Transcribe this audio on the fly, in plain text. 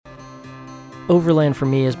Overland for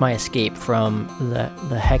me is my escape from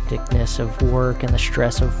the hecticness of work and the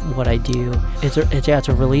stress of what I do. It's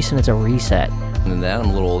a release and it's a reset. And then I'm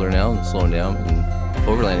a little older now, I'm slowing down, and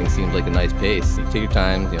overlanding seems like a nice pace. You take your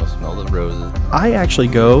time, smell the roses. I actually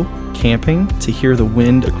go camping to hear the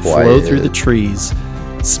wind flow through the trees,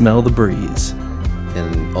 smell the breeze.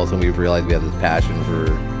 And also we realized we have this passion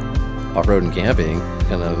for off-road and camping,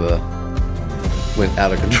 kind of went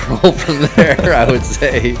out of control from there, I would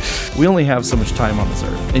say. We only have so much time on this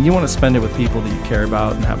earth, and you want to spend it with people that you care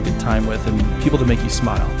about and have a good time with, and people that make you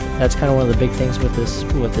smile. That's kind of one of the big things with this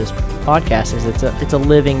podcast is it's a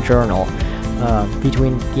living journal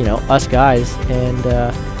between us guys and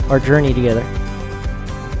our journey together.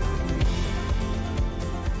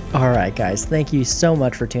 All right, guys, thank you so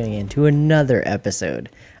much for tuning in to another episode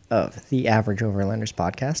of the Average Overlanders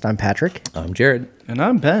podcast. I'm Patrick. I'm Jared. And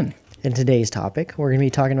I'm Ben. In today's topic, we're going to be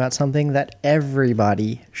talking about something that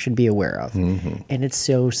everybody should be aware of. Mm-hmm. And it's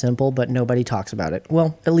so simple, but nobody talks about it.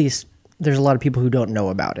 Well, at least there's a lot of people who don't know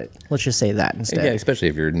about it. Let's just say that instead. Yeah, especially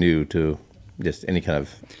if you're new to just any kind of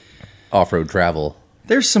off-road travel.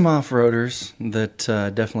 There's some off-roaders that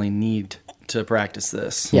definitely need to practice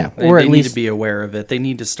this. Yeah, or at least need to be aware of it. They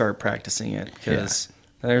need to start practicing it because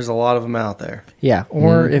there's a lot of them out there. Yeah,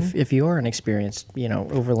 or if you are an experienced,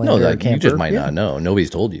 overlander or camper. You just might not know.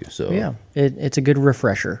 Nobody's told you, so. Yeah, it's a good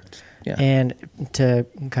refresher. Yeah. And to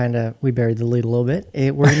kind of, we buried the lead a little bit.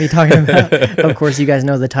 We're going to be talking about, of course, you guys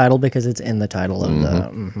know the title because it's in the title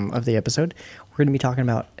of the episode. We're going to be talking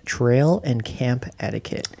about trail and camp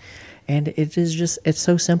etiquette. And it's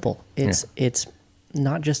so simple. It's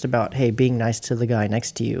not just about, hey, being nice to the guy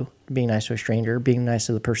next to you, being nice to a stranger, being nice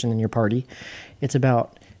to the person in your party. It's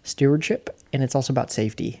about stewardship, and it's also about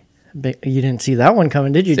safety. You didn't see that one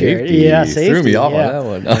coming, did you, Jared? Safety. Yeah, safety. Threw me off on that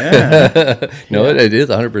one. Yeah. No, it is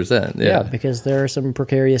 100%. Yeah, because there are some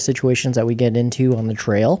precarious situations that we get into on the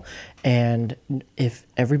trail, and if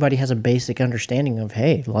everybody has a basic understanding of,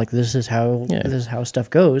 hey, like this is how stuff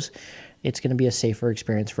goes, it's going to be a safer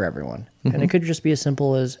experience for everyone. Mm-hmm. And it could just be as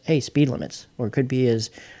simple as, hey, speed limits, or it could be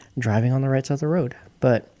as driving on the right side of the road.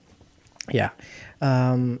 But yeah.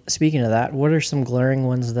 Speaking of that, what are some glaring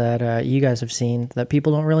ones that you guys have seen that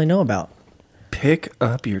people don't really know about? Pick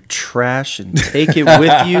up your trash and take it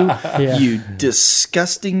with you, you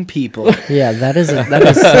disgusting people. Yeah, that is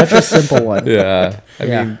such a simple one. Yeah. I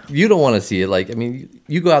mean, you don't want to see it.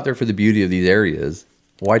 You go out there for the beauty of these areas.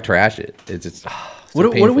 Why trash it? It's just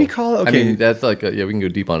what do we call it? Okay. That's like, we can go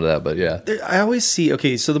deep onto that, but yeah. I always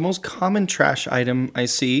see, so the most common trash item I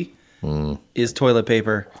see is toilet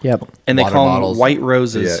paper. Yep. And they Water call bottles. them white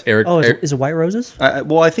roses. Yeah. Is it white roses?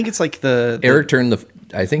 Well, I think it's like Eric turned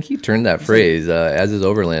I think he turned that phrase as his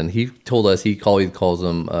Overland. He told us he calls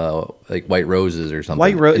them like white roses or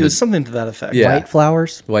something. It was something to that effect. Yeah. White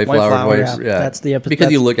flowers. White flowers. Yeah. That's the episode.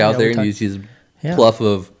 Because you look out there and you see this pluff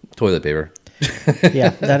of toilet paper. Yeah,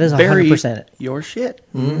 that is 100% your shit.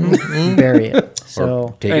 Mm-hmm. Bury it. So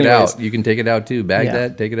or take it out. You can take it out too. Bag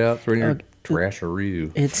that. Take it out. Throw it in your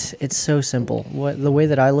trasharoo. It's so simple. The way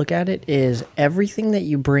that I look at it is everything that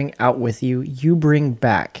you bring out with you, you bring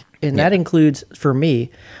back, and that includes for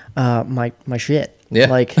me, my shit.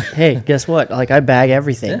 Yeah. Like, hey, guess what? Like, I bag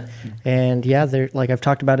everything, and like I've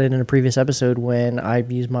talked about it in a previous episode when I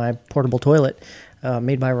use my portable toilet.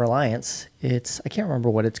 Made by Reliance. I can't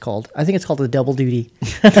remember what it's called. I think it's called the double duty.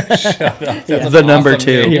 The number awesome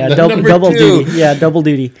 2. Name. Yeah, The double two. duty. Yeah, double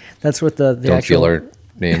duty. That's what the Don't actual... steal our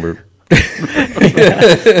name.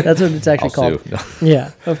 That's what it's actually called. No.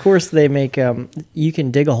 Yeah, of course they make. You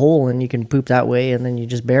can dig a hole and you can poop that way, and then you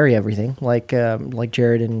just bury everything, like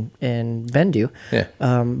Jared and Ben do. Yeah.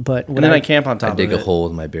 But when then I camp on top I dig of it. a hole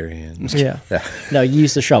with my bare hands. Yeah. No, you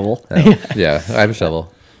use the shovel. Yeah, I have a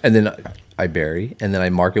shovel, and then I bury, and then I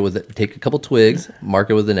mark it take a couple twigs, mark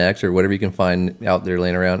it with an X or whatever you can find out there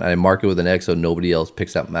laying around, and I mark it with an X so nobody else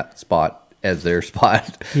picks that spot as their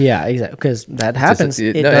spot. Yeah, exactly, because that happens.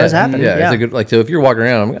 It does happen. Yeah, it's a good, so if you're walking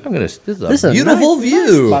around, this is a beautiful nice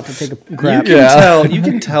view. Spot to take a grab. You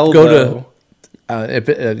can tell.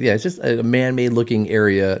 It's just a man-made looking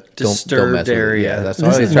area. Disturbed don't mess with area. Yeah, that's why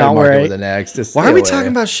I always try to mark it with an X. Why are we talking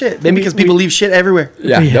about shit? Maybe because people leave shit everywhere.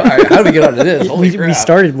 Yeah. No, how did we get onto this? Holy crap. We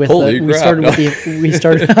started with we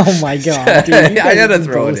started. Oh my god! Dude, I had to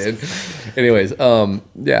throw it in. Anyways, but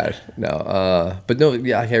no,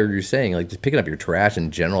 I hear what you're saying. Like just picking up your trash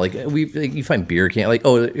in general. Like you find beer can. Like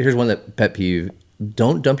here's one that pet peeve: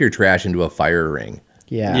 don't dump your trash into a fire ring.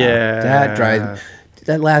 Yeah. That drives.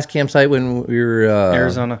 That last campsite when we were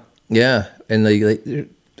Arizona. Yeah, and I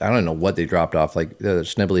don't know what they dropped off, like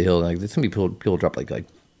Schnebley Hill. Like some people dropped like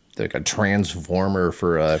a transformer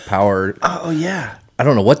for power. Oh yeah. I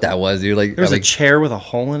don't know what that was, dude. Like There was like, a chair with a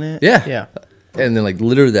hole in it. Yeah. Yeah. And then, like,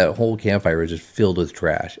 literally that whole campfire was just filled with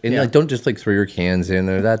trash. And, Yeah. like, don't just, like, throw your cans in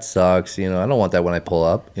there. That sucks. You know, I don't want that when I pull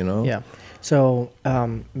up, you know? Yeah. So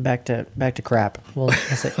back to crap. Well,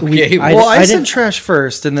 Okay, Well, I said didn't. trash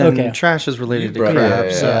first, and then Okay. trash is related to Right, crap.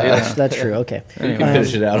 yeah, So That's true. Okay. You can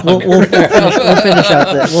finish it out.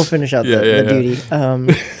 We'll finish out the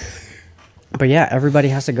duty. But yeah, everybody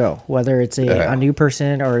has to go. Whether it's a new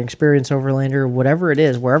person or an experienced overlander, whatever it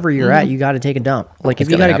is, wherever you're at, you got to take a dump. Like if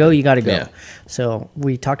you got to go, you got to go. Yeah. So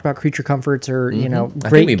we talked about creature comforts, or you know, I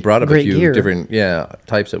great. think we brought up a great few gear. different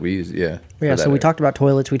types that we use. Yeah. Yeah, for so that we area. talked about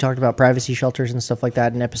toilets, we talked about privacy shelters and stuff like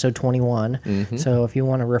that in episode 21. Mm-hmm. So if you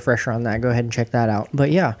want a refresher on that, go ahead and check that out. But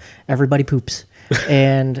yeah, everybody poops.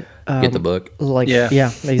 And Get the book. like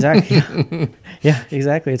Yeah. exactly. Yeah,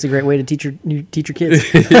 exactly. It's a great way to teach your kids.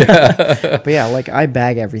 But yeah, like I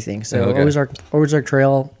bag everything. So Okay. Ozark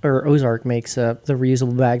Trail or Ozark makes the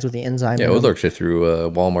reusable bags with the enzyme. Yeah, in them. Ozark shit through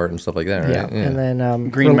Walmart and stuff like that, right? Yeah. And then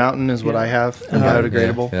Green Mountain is what I have.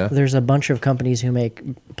 Biodegradable. Yeah. there's a bunch of companies who make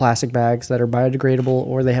plastic bags that are biodegradable,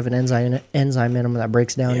 or they have an enzyme in them that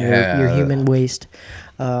breaks down your human waste.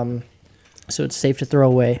 So it's safe to throw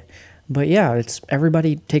away. But yeah, it's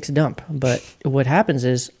everybody takes a dump. But what happens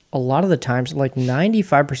is a lot of the times, like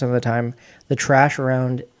 95% of the time, the trash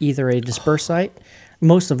around either a dispersed site,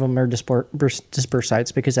 most of them are dispersed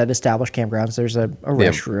sites because at established campgrounds there's a They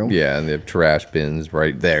have- restroom. Yeah, and they have trash bins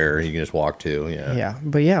right there. You can just walk to. Yeah. Yeah,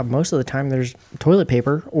 but yeah, most of the time there's toilet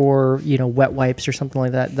paper or wet wipes or something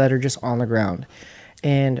like that are just on the ground,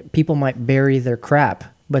 and people might bury their crap,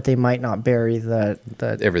 but they might not bury the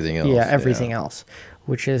Everything else. Yeah, everything else,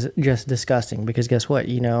 which is just disgusting. Because guess what?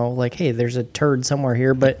 Like, hey, there's a turd somewhere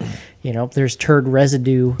here, but there's turd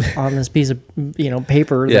residue on this piece of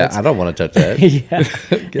paper. Yeah, that's- I don't want to touch that. yeah,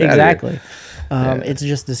 here. exactly. It's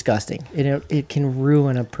just disgusting. It can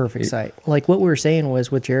ruin a perfect site. Like what we were saying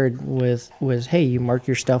was with Jared was hey, you mark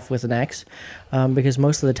your stuff with an X, because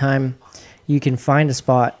most of the time you can find a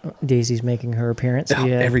spot. Daisy's making her appearance. Yeah,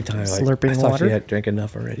 Every time. slurping I thought water. she had drank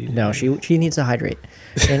enough already. No, she needs to hydrate.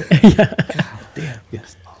 And, Damn.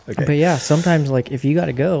 Yes. Okay. but yeah, sometimes like if you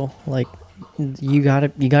gotta go, like you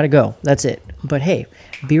gotta go. That's it. But hey,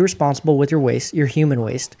 be responsible with your waste, your human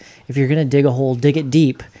waste. If you're gonna dig a hole, dig it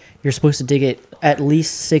deep. You're supposed to dig it at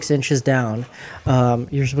least 6 inches down.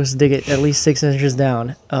 You're supposed to dig it at least 6 inches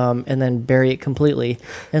down, and then bury it completely.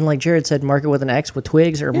 And like Jared said, mark it with an X with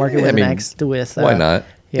twigs, or mark it with an X with. Why not?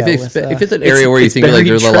 Yeah, if it's an area where you think like buried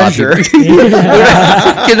there's a lot of treasure. people, kids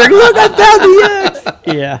are like, look, I found the X.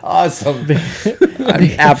 Yeah. Awesome. I'm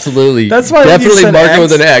absolutely. That's why definitely you said mark X. it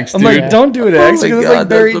with an X. I'm dude. like, don't do an X my because it's God, like that's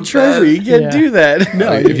buried the treasure. best. You can't Yeah. do that.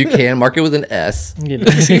 No, if you can, mark it with an S.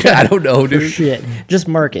 I don't know, dude. Shit. Just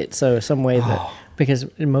mark it. So some way that. Because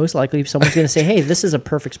most likely someone's going to say, hey, this is a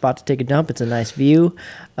perfect spot to take a dump. It's a nice view.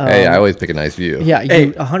 Hey, I always pick a nice view. Yeah,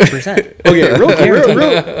 you 100%.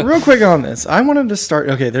 Okay, real quick on this. I wanted to start.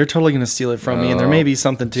 Okay, they're totally going to steal it from me, and there may be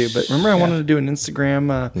something too. But remember, I wanted to do an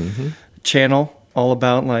Instagram channel all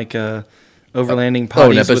about like overlanding potties an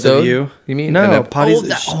with a episode? view. You mean no an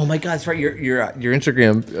potties? Oh my God, that's right. Your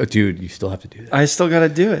Instagram, dude. You still have to do that. I still got to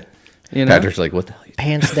do it. Patrick's like, what the hell?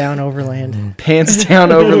 Pants down overland. Pants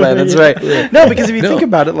down overland. That's right. No, because if you think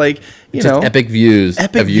about it, like you know, epic views.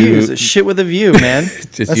 epic of you. views, shit with a view, man.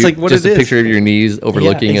 That's like what just it a is. picture of your knees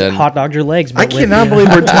overlooking yeah, a. hot dog your legs. I But with, cannot believe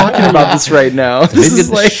we're talking about this right now. This is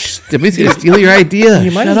like Somebody's gonna steal your idea.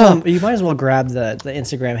 You might as well grab the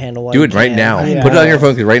Instagram handle. while Do you it right can. now. Yeah. Put it on your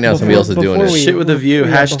phone because right now somebody else is doing before it. we- shit with a view.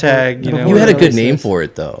 Yeah, Hashtag. You know, You had a whatever good this name is. for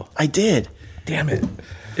it though. I did. Damn it.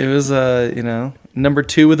 It was number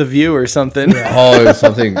 2 with a view or something. Oh, it was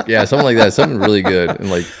something. Yeah, something like that. Something really good. And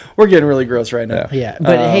like We're getting really gross right now. Yeah,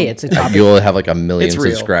 but hey, it's a topic. you'll have like 1 million It's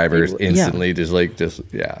real. subscribers Yeah. instantly. Just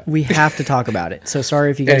yeah. We have to talk about it. So sorry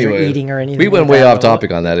if you guys are Anyway, eating or anything. we went like way that, off but-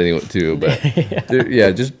 topic on that anyway too. But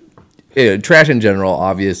just trash in general,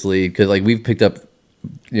 obviously, because like we've picked up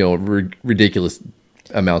ridiculous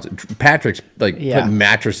amounts. Patrick's like Yeah. put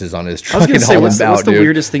mattresses on his I was truck gonna and say, hauling what's them the out, dude.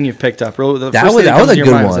 weirdest thing you've picked up? The That first was- thing that was comes a to your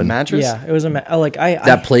good mind was a one. mattress. Yeah, it was a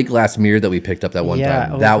That plate glass mirror that we picked up that one Yeah,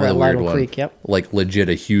 time. over That was at a weird Lytle one. Creek, yep. Like legit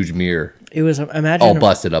a huge mirror. It was imagine All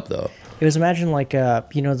busted up though. It was imagine like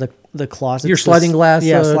the closet. Your sliding glass,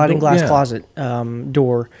 sliding glass yeah. closet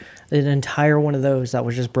door. An entire one of those that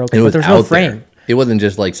was just broken. It But was there's out no frame. there. It wasn't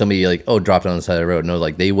just like somebody like, dropped it on the side of the road. No,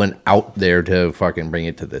 like they went out there to fucking bring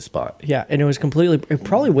it to this spot. Yeah, and it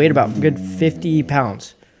probably weighed about a good 50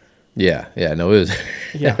 pounds. Yeah, no, it was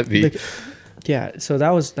Yeah, heavy. yeah. So that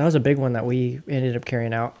was a big one that we ended up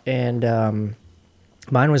carrying out, and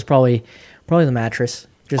mine was probably the mattress.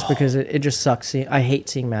 just because it just sucks. I hate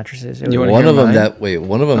seeing mattresses. You wanna One hear of them mine?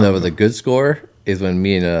 that was a good score is when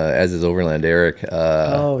me and as his Overland Eric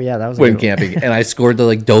Oh yeah, that was a went good one. camping, and I scored the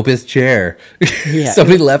dopest chair. Yeah.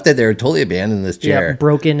 Somebody left it there, totally abandoned this chair. Yeah,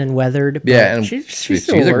 broken and weathered. But Yeah, and she's she's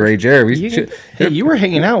still a great chair. Hey, you were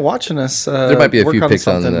hanging out watching us. There might be a work few pics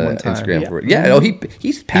on something the one time. Instagram Yeah. for it. Yeah, no,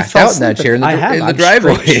 he's passed fell out in that asleep chair in I have. in the I'm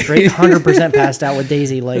driveway. straight 100% passed out with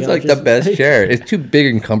Daisy. Like It's like the best chair. It's too big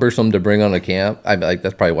and cumbersome to bring on a camp. I like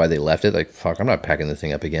that's probably why they left it. Like, fuck, I'm not packing this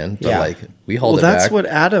thing up again. But Yeah. like, we hauled Well, it that's back. what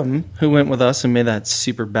Adam, who went with us and made that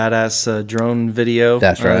super badass drone video.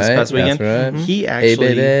 That's This right, past that's weekend. right. He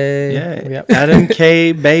actually, baby. yeah, Yep. Adam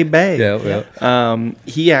K. Bay Bay. Yeah.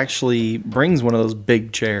 He actually brings one of those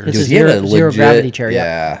big chairs. It's a Dude, he had zero gravity chair.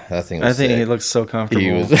 Yeah. that thing was I think sick. it looks so comfortable.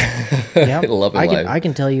 He was Yeah. loving life. I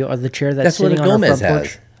can tell you the chair that's, That's what sitting a on our Gomez front has.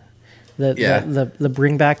 porch. The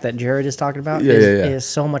bring back that Jared is talking about is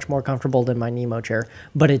so much more comfortable than my Nemo chair,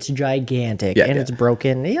 but it's gigantic and it's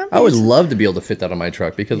broken. Yeah, I would love to be able to fit that on my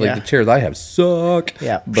truck because like Yeah. the chairs I have suck.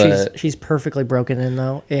 Yeah, but she's perfectly broken in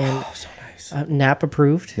though, and so nice. nap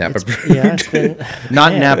approved. Nap It's- approved. Yeah, it's been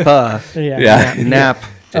Not Napa. yeah. Nap.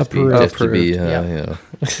 Approved. Just to be, Yeah. you know,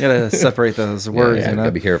 You gotta separate those words, yeah, you know?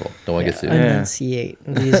 gotta be careful. Don't want to get sued. Enunciate.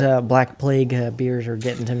 These Black Plague beers are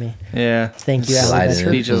getting to me. Yeah. Thank you, Slide Ali in. Venture.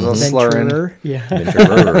 Speeches all slurring. Venturer.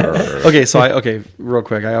 Yeah. Okay, so real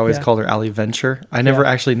quick. I always Yeah. called her Ali Venture. I never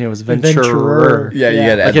actually knew it was Venturer. Venturer. Yeah, you Yeah.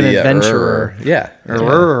 gotta add Like an the, adventurer. Yeah.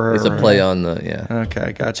 Err. It's a play on the,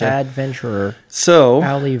 Okay, gotcha. Adventurer. So,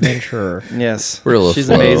 Ali Venturer. yes, We're a little she's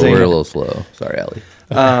slow. amazing. We're a little slow. Sorry, Allie.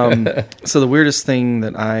 So the weirdest thing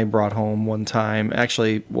that I brought home one time,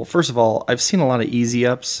 actually, well, first of all, I've seen a lot of easy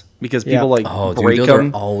ups because people like Oh, dude, break those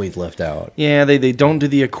them. are always left out. Yeah, they don't do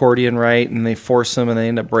the accordion right, and they force them, and they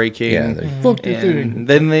end up breaking. Yeah, and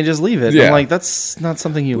then they just leave it. Yeah. I'm like, that's not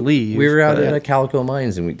something you leave. We were out but- at Calico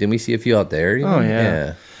Mines, and didn't we see a few out there? You know? Oh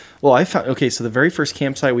yeah. Well, I found so the very first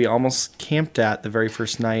campsite we almost camped at the very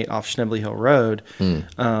first night off Schnebley Hill Road.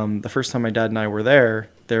 The first time my dad and I were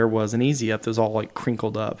there was an easy up that was all like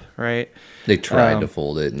crinkled up, right? They tried to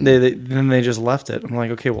fold it. And, Then they just left it. I'm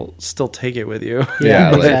like, okay, well, still take it with you.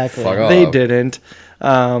 Yeah, like, exactly. fuck They off. didn't.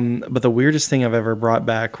 But the weirdest thing I've ever brought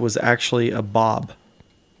back was actually a bob.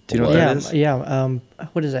 Do you know what that is? Yeah.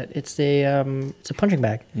 What is that? It's a punching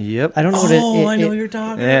bag. Yep. I don't know what it you're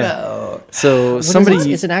talking Yeah. So what is somebody it?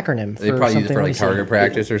 It's an acronym. They for probably use it something for like we say. target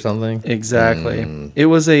practice or something. Exactly. It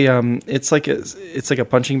was a it's like a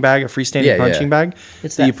punching bag, a freestanding Yeah, punching yeah. bag.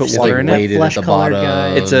 It's that you that put it's water like in weighted it. at flesh the colored bottom.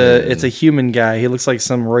 guy. It's a human guy. He looks like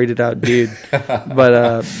some roided out dude.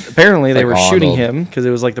 But apparently they like were shooting Arnold. him because it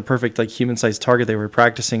was like the perfect like human sized target they were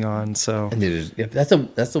practicing on. So And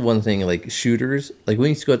that's the one thing, like shooters, like we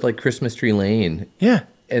used to go to like Christmas Tree Lane yeah.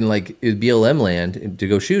 and like it would BLM land to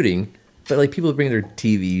go shooting, but like people would bring their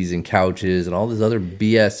TVs and couches and all this other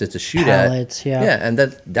BS just to shoot Pallets, at. yeah. Yeah, and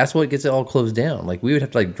that's what gets it all closed down. Like we would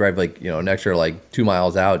have to like drive like, an extra like 2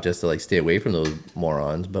 miles out just to like stay away from those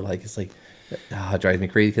morons. But like it's like it drives me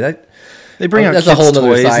crazy because They bring out that's kids' a whole nother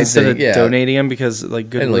toys side instead thing, of yeah. donating them because like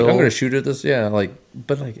and Goodwill. like I'm gonna shoot at this,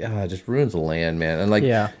 it just ruins the land, man. And like,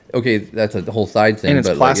 Yeah. okay, that's a whole side thing, And it's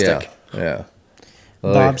but plastic. Like, yeah.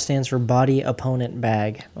 Bob stands for Body Opponent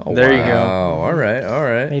Bag. Oh, There you go. All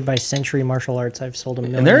right. Made by Century Martial Arts. I've sold a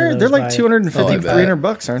million. and they're of those like by 250, Oh, I bet. 300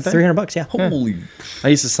 bucks, aren't they? $300. Yeah. Holy. I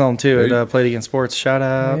used to sell them too at Play It Against Sports. Shout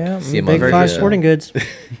out. Yeah. See 'em Big on Five the- Sporting Goods.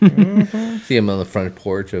 See him on the front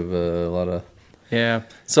porch of a lot of Yeah.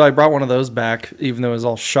 So I brought one of those back, even though it was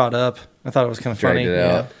all shot up. I thought it was kind of dragged funny. it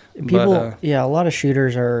out. People, But, a lot of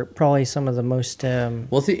shooters are probably some of the most.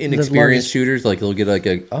 Well, see, the inexperienced largest- shooters, like they'll get like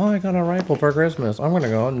I got a rifle for Christmas. I'm gonna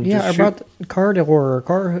go out and Yeah, just I shoot. brought the car door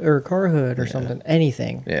or car hood or something.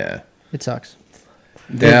 Anything. Yeah, It sucks.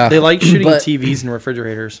 They like shooting But- TVs and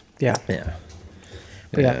refrigerators. Yeah. yeah.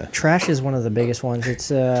 But yeah, trash is one of the biggest ones.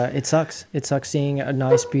 It's it sucks. It sucks seeing a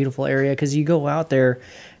nice, beautiful area because you go out there,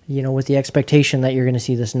 with the expectation that you're going to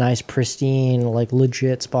see this nice, pristine, like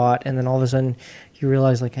legit spot, and then all of a sudden you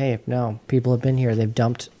realize, like, hey, no, people have been here. They've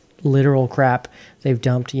dumped literal crap. They've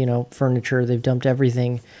dumped, furniture. They've dumped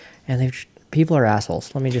everything, and people are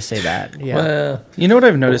assholes. Let me just say that. Yeah. Well, You know what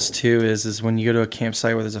I've noticed too is when you go to a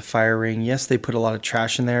campsite where there's a fire ring, yes, they put a lot of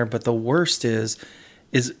trash in there, but the worst is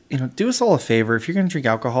do us all a favor. If you're going to drink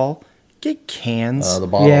alcohol, get cans. the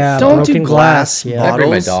bottles. Yeah. Don't do broken glass glass, yeah. I bring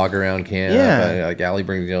my bottles. dog around camp. Yeah. Like Allie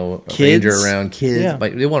brings a Kids. ranger around. Kids, Yeah.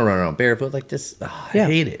 like they want to run around barefoot. Like this, I Yeah.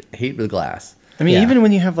 hate it. I hate the glass. I mean, Yeah. even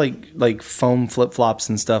when you have like foam flip flops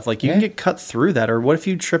and stuff, like you can Yeah. get cut through that. Or what if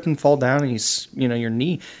you trip and fall down and your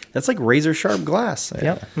knee? That's like razor sharp glass.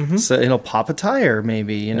 Yep. So it'll pop a tire,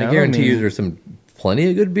 maybe. I guarantee you, there's plenty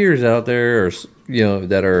of good beers out there, or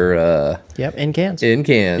that are Yep, in cans. in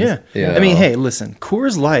cans. Yeah. you I mean, know. hey, listen,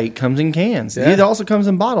 Coors Light comes in cans. Yeah. It also comes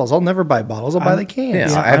in bottles. I'll never buy bottles. I'll buy the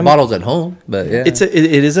cans. Yeah, I have bottles at home, but yeah. It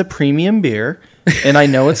is a premium beer, and I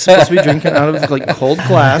know it's supposed to be drinking out of like cold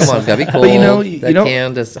glass. Come on, it's gotta be cold. But That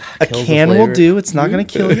can just a kills the can will flavor. do. It's not going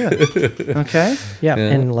to kill you. Okay. Yeah,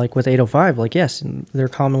 and like with 805, like yes, they're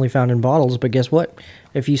commonly found in bottles, but guess what?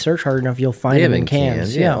 If you search hard enough, you'll find They have them in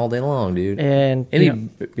cans. yeah, all day long, dude. And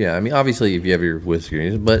I mean, obviously, if you have your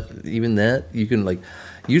whiskey, but even that, you can like.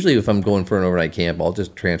 Usually, if I'm going for an overnight camp, I'll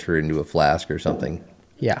just transfer it into a flask or something.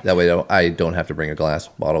 yeah, That way, I don't have to bring a glass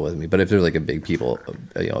bottle with me. But if there's like a big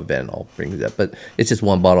event, I'll bring that. But it's just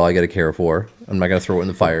one bottle I got to care for. I'm not gonna throw it in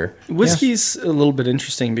the fire. Whiskey's a little bit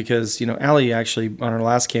interesting because Allie actually on our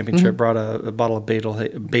last camping trip brought a bottle of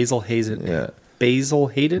Basil Hayden. Yeah. Basil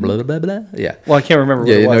Hayden. Blah, blah, blah, blah. Yeah. Well, I can't remember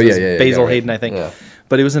what Yeah, it no, was. yeah, It was yeah, Basil yeah, right. Hayden, I think. Yeah.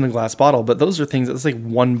 But it was in a glass bottle. But those are things that's like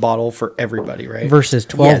one bottle for everybody, right? versus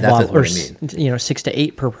 12 that's bottles, what or 6 to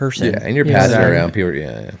 8 per person. Yeah, and you're You know, passing that- around people.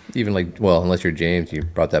 Yeah. Even like, well, unless you're James, you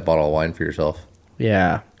brought that bottle of wine for yourself.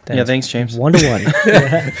 Yeah, Yeah, thanks, James. 1 to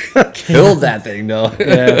 1. Killed that thing, no.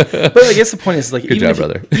 Yeah. But I guess the point is, like, Good job,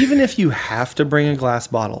 brother. even if you have to bring a glass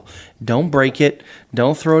bottle, don't break it.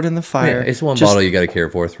 Don't throw it in the fire. Yeah, it's one Just bottle you got to care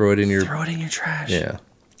for. Throw it in your. throw it in your trash. Yeah.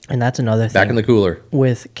 And that's another thing. Back in the cooler.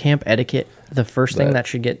 With camp etiquette, the first thing But- that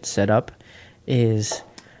should get set up is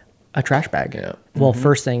a trash bag. Yeah. Well,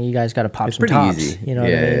 first thing you guys got to pop It's some pretty tops. easy. You know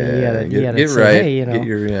what I mean? You gotta Get say, right. hey, Get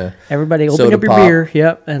your, everybody open soda up your pop. beer.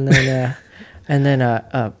 Yep, and then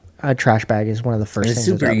a trash bag is one of the first And it's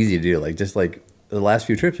things. super that's up. easy to do. Like, just like the last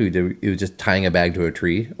few trips we did, it was just tying a bag to a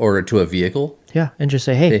tree or to a vehicle. Yeah, and just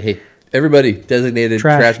say, hey, Hey, everybody, designated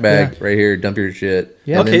Trash, trash bag yeah. right here. Dump your shit.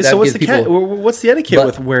 Yeah. And then Okay, that so what's gives the people- what's the etiquette But-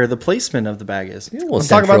 with where the placement of the bag is? Well, Let's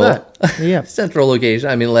talk about that. yeah, Central location.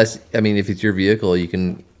 I mean, if it's your vehicle, you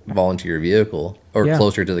can volunteer your vehicle or Yeah.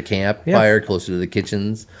 closer to the campfire, closer to the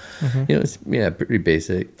kitchens. It's pretty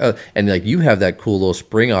basic. And like you have that cool little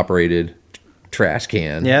spring operated trash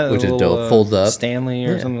can, Yeah, which is little, dope. Folds up. Stanley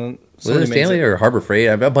or Yeah. something. Was it Stanley or Harbor Freight?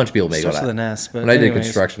 A bunch of people make Starts on with that. an S, but when I did anyways.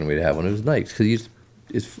 construction, we'd have one. It was nice because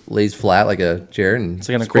it lays flat like a chair and It's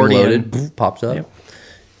like an spring accordion. loaded, poof, pops up. Yep.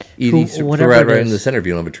 Easy, Who- whatever right, it right in is. the center if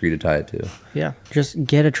you don't have a tree to tie it to. yeah. Just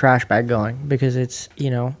get a trash bag going because it's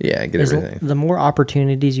Yeah, get as- everything. The more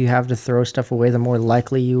opportunities you have to throw stuff away, the more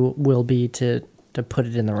likely you will be to put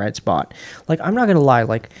it in the right spot. Like I'm not gonna lie,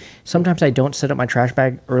 like sometimes I don't set up my trash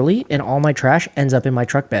bag early, and all my trash ends up in my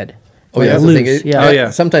truck bed. Oh Like, yeah, that's the thing. loose. Oh, yeah.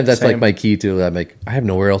 Sometimes that's Same. like my key to. I'm like, I have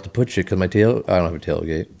nowhere else to put shit because I don't have a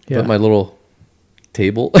tailgate, Yeah. but my little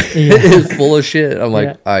table is full of shit. I'm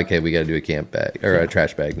like, okay, we got to do a camp bag or a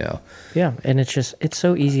trash bag now. Yeah, and it's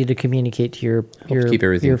so easy to communicate to your keep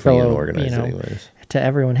everything your clean and fellow, organized anyways. to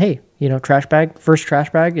everyone. Hey, trash bag. First trash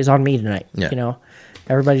bag is on me tonight. Yeah.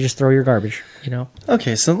 Everybody just throw your garbage.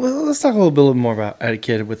 Okay, so let's talk a little bit more about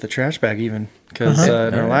etiquette with the trash bag, even because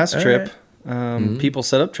in our last trip, people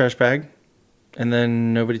set up trash bag, and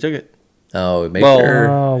then nobody took it. Oh, make Well, sure.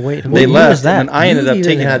 Oh wait, They what year left, was that? and then I ended up You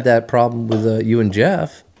taking had it. that problem with you and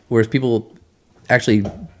Jeff, whereas people actually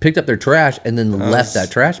picked up their trash and then left that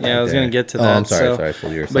trash bag. Yeah, I was there. going to get to Oh, that. I'm sorry. so- Sorry, so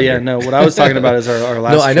you were But yeah, saying. no, what I was talking about is our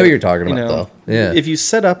last. No, I know trip, what you're talking about, though. Yeah. If you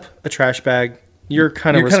set up a trash bag, you're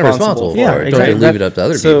kind of You're kind of responsible responsible. for Yeah, it. Don't exactly. just leave it up to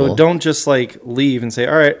other So people. don't just like leave and say,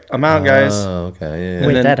 "All right, I'm out, guys." Oh, okay. Yeah. And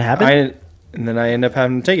Wait, then that happened? and then I end up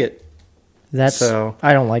having to take it. That's So-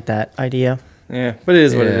 I don't like that idea. Yeah, but it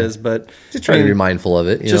is what it Yeah. is. But Just trying to be mindful of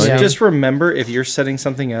it. You Just, know? just remember, if you're setting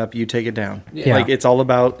something up, you take it down. Yeah. Like it's all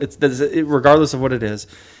about regardless of what it is.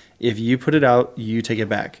 If you put it out, you take it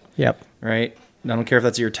back. Yep. Right? I don't care if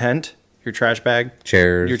that's your tent, your trash bag,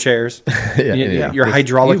 Chairs. your chairs, Yeah, your Just-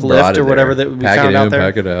 hydraulic you brought lift it or whatever there. that we pack found it out in, there.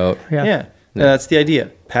 Pack it out. Yeah. Yeah. That's the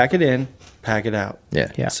idea. Pack it in, pack it out. Yeah.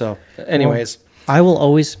 Yeah. So, anyways, I will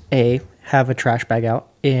always have a trash bag out,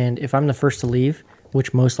 and if I'm the first to leave,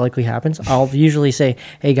 which most likely happens, I'll usually say,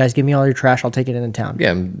 "Hey guys, give me all your trash. I'll take it into town."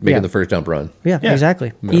 Yeah, I'm making Yeah. the first dump run. Yeah, Yeah.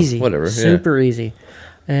 exactly. No, Easy. whatever, yeah. Super easy.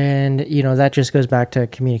 And, that just goes back to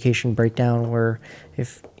communication breakdown where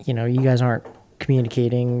if, you guys aren't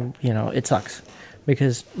communicating, it sucks.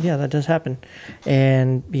 Because, that does happen.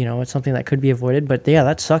 And, it's something that could be avoided. But,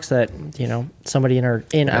 that sucks that, somebody in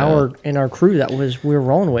our crew that we were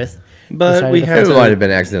rolling with. But decided we to had It to- might have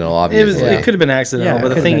been accidental, it obviously. could have been accidental. Yeah, but it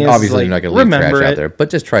the could've thing been. is, Obviously, like, you're not going to leave remember trash out it. there, but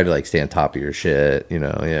just try to stay on top of your shit.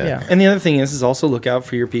 Yeah. Yeah. And the other thing is also look out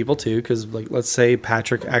for your people too, because let's say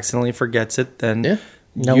Patrick accidentally forgets it, then Yeah.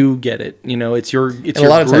 Nope. you get it. It's your a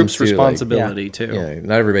lot of times, group's too, like- responsibility too. Yeah,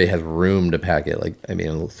 not everybody has room to pack it. Like,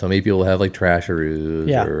 so many people have like trasheroos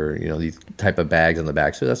Yeah. or these type of bags on the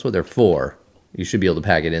back. So that's what they're for. you should be able to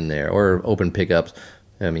pack it in there, or open pickups.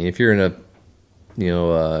 I mean, if you're in a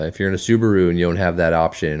if you're in a Subaru and you don't have that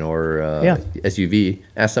option, or SUV,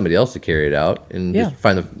 ask somebody else to carry it out and just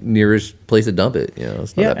find the nearest place to dump it.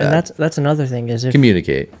 It's not that bad. And that's another thing is if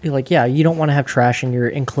communicate. Like, you don't want to have trash in your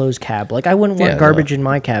enclosed cab. Like, I wouldn't want garbage in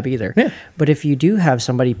my cab either. Yeah. But if you do have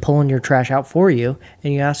somebody pulling your trash out for you,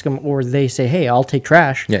 and you ask them, or they say, "Hey, I'll take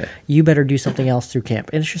trash," you better do something else through camp.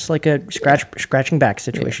 And it's just like a scratching back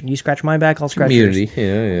situation. You scratch my back, I'll scratch Community.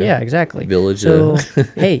 yours. Yeah, exactly. Village. So,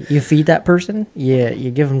 hey, you feed that person. You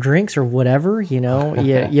give them drinks or whatever. You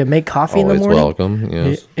make coffee in the morning. Welcome.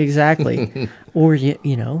 Yes. Exactly. Or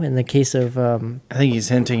in the case of I think he's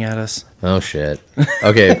hinting at us. Oh shit.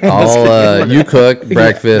 Okay, I'll you cook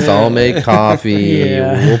breakfast. I'll make coffee.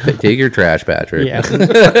 We'll take your trash, Patrick. Yeah.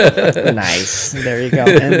 Nice. There you go.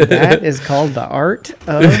 And that is called the art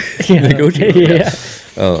of negotiating. Yeah.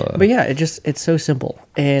 But it's so simple,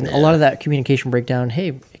 and a lot of that communication breakdown.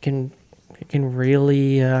 Hey, it can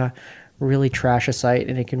really trash a site,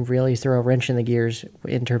 and it can really throw a wrench in the gears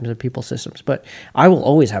in terms of people's systems. But I will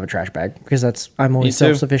always have a trash bag because I'm always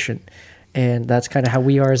self-sufficient, and that's kind of how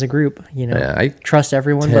we are as a group. I trust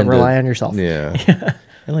everyone, but rely on yourself. Yeah.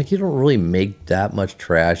 And you don't really make that much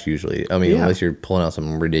trash usually. I mean, unless you're pulling out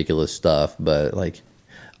some ridiculous stuff. But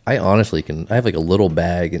I honestly I have a little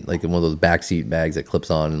bag, and one of those backseat bags that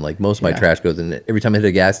clips on, and most of my trash goes in it. Every time I hit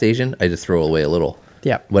a gas station, I just throw away a little.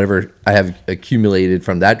 Yeah. Whatever I have accumulated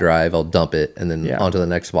from that drive, I'll dump it and then onto the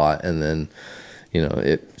next spot, and then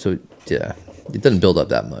it doesn't build up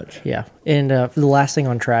that much. Yeah. And the last thing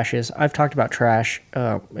on trash is I've talked about trash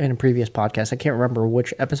in a previous podcast. I can't remember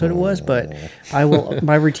which episode it was, but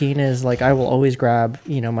my routine is I will always grab,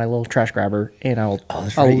 my little trash grabber, and I'll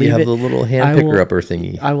leave you have it. the little hand picker upper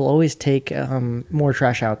thingy. I will always take more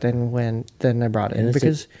trash out than I brought it,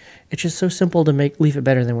 because it's just so simple to leave it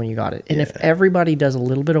better than when you got it. And if everybody does a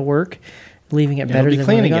little bit of work, leaving it better than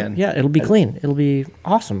when you got it, it'll be clean. It'll be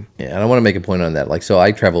awesome. Yeah, and I want to make a point on that. So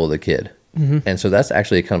I travel with a kid. Mm-hmm. And so that's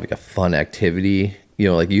actually kind of a fun activity.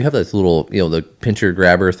 You have this little, the pincher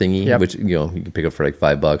grabber thingy, which, you can pick up for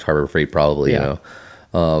 $5, Harbor Freight probably,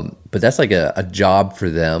 but that's a job for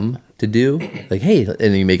them to do. Hey,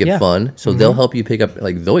 and you make it fun. So they'll help you pick up,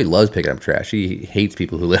 Zoe loves picking up trash. She hates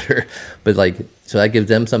people who litter. But so that gives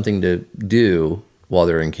them something to do while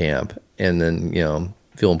they're in camp, and then,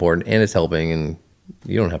 feel important, and it's helping, and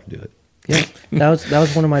you don't have to do it. Yeah. That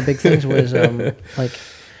was one of my big things was,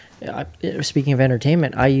 speaking of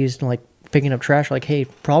entertainment, I used picking up trash, hey,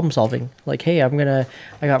 problem solving. Hey, I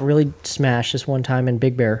got really smashed this one time in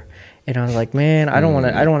Big Bear, and I was like, man, I don't want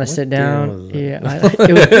to sit down. It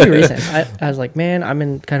was pretty recent. I was like, man, I'm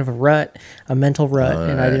in kind of a mental rut,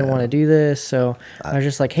 and I didn't want to do this. So I was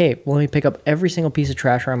just like, hey, let me pick up every single piece of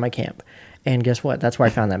trash around my camp. And guess what? That's where I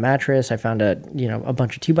found that mattress. I found a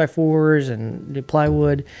bunch of 2x4s and the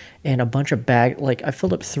plywood and a bunch of I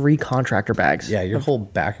filled up 3 contractor bags. Yeah, your whole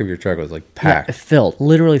back of your truck was packed. Yeah,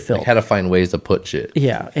 literally filled. Had to find ways to put shit.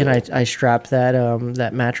 Yeah, and I strapped that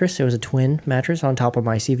mattress. It was a twin mattress on top of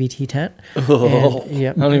my CVT tent. Oh,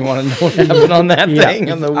 I don't even want to know what happened on that thing.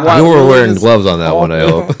 You were wearing gloves on that one, I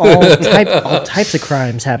hope. All types of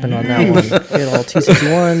crimes happened on that one.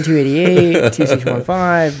 261, 288,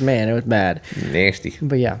 2615. Man, it was bad. Nasty.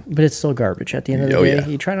 But it's still garbage at the end of the day. Yeah.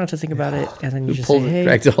 You try not to think about it, and then you just say, hey,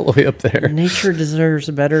 dragged it all the way up there. Nature deserves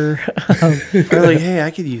better. Or hey, I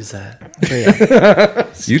could use that.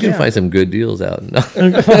 You can find some good deals out.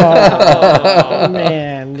 Oh,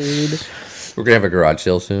 man, dude. We're gonna have a garage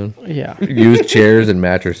sale soon. Yeah. Used chairs and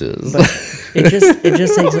mattresses. But it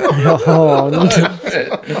just takes.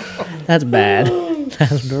 That's bad.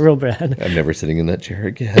 That's real bad. I'm never sitting in that chair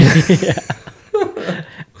again.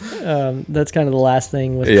 That's kind of the last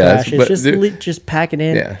thing with trash. It's just pack it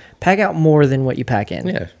in. Yeah. Pack out more than what you pack in.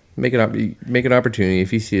 Yeah. Make an opportunity.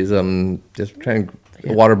 If you see just trying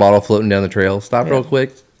a water bottle floating down the trail, stop real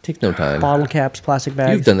quick. Takes no time. Bottle caps, plastic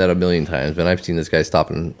bags. You've done that a million times, and I've seen this guy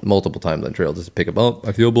stopping multiple times on the trail just to pick up. Oh,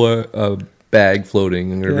 I feel a bag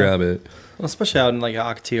floating. I'm gonna grab it. Well, especially out in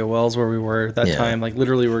Ocotillo Wells where we were at that time,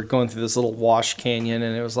 literally we're going through this little wash canyon,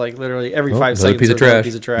 and it was literally every 5 seconds piece of trash. Another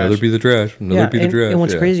piece of trash. Another piece of trash. Another piece of trash. And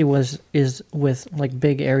what's crazy is with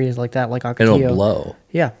big areas like that, like Ocotillo. It'll blow.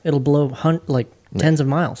 Yeah, it'll blow tens of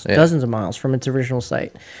miles, dozens of miles from its original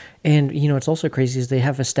site. And it's also crazy is they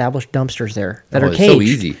have established dumpsters there that are caged. It's so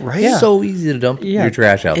easy, right? Yeah. So easy to dump your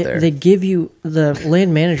trash out there. They give you the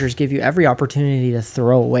land managers give you every opportunity to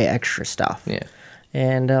throw away extra stuff. Yeah.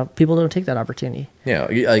 And people don't take that opportunity. Yeah,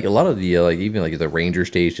 a lot of the even the ranger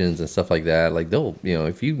stations and stuff like that. They'll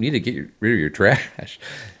if you need to get rid of your trash,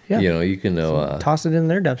 you can toss it in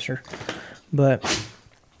their dumpster. But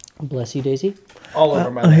Bless you, Daisy. All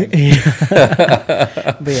over my leg.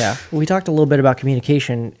 But yeah, we talked a little bit about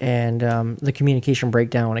communication and the communication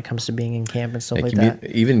breakdown when it comes to being in camp and stuff like that.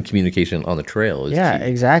 Even communication on the trail is Yeah, key.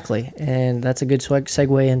 exactly. And that's a good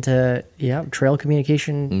segue into, trail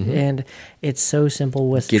communication. Mm-hmm. And it's so simple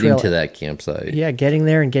with Getting to that campsite. Yeah, getting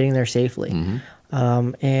there and getting there safely.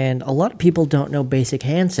 Mm-hmm. And a lot of people don't know basic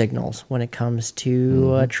hand signals when it comes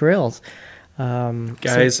to trails.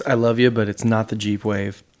 Guys, I love you, but it's not the Jeep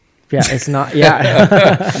Wave. Yeah, it's not.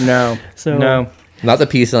 Yeah. No. So- no. Not the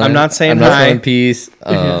peace sign. I'm not saying I'm not hi. saying peace.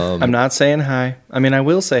 I'm not saying hi. I mean, I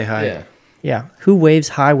will say hi. Yeah. Yeah. Who waves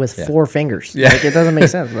high with 4 fingers? Yeah. Like, it doesn't make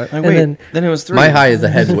sense. But, Like, and wait, then it was 3. My high is the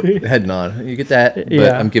head nod. You get that? But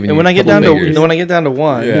Yeah. I'm giving And you when I get down fingers. to 1,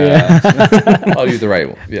 I'll use the right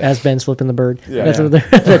one. Yeah. as Ben flipping the bird. That's what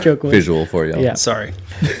that joke was. Visual for you. Yeah. Sorry.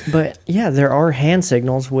 But yeah, there are hand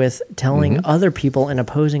signals with telling other people in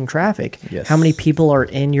opposing traffic Yes. how many people are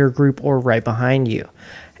in your group or right behind you.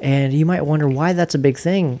 And you might wonder why that's a big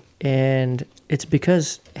thing. And it's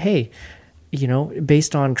because, hey,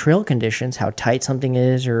 based on trail conditions, how tight something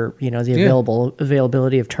is, or the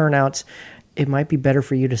availability of turnouts, it might be better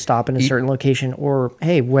for you to stop in a certain location, or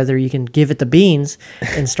hey, whether you can give it the beans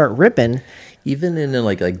and start ripping. Even in a,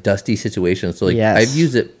 like dusty situations. So Yes. I've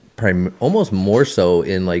used it almost more so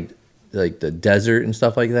in like the desert and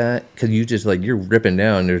stuff like that, because you just you're ripping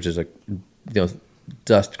down. There's just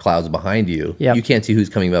dust clouds behind you. Yep. You can't see who's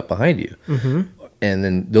coming up behind you. Mm-hmm. And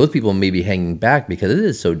then those people may be hanging back because it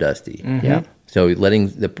is so dusty. Mm-hmm. Yeah. So letting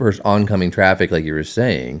the oncoming traffic, like you were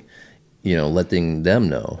saying, letting them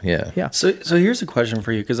know. Yeah. Yeah. So here's a question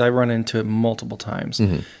for you, because I run into it multiple times.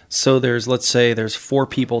 Mm-hmm. So let's say there's 4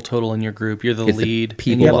 people total in your group. You're the It's the lead.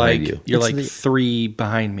 people and behind you. You're It's like 3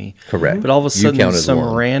 behind me. Correct. But all of a You sudden, count as some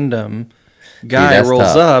one. random guy that's rolls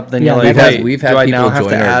tough. up. Then Yeah, you're like, wait, We've do had I people now have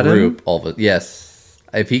join to our add group. him? All of it. Yes.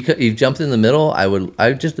 If he jumped in the middle,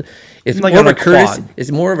 I just it's Like more on of a a courtesy. quad.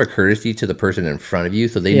 It's more of a courtesy to the person in front of you,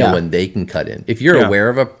 so they Yeah. know when they can cut in. If you're Yeah. aware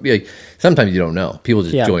of sometimes you don't know. People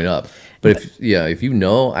just Yeah. join up. But if you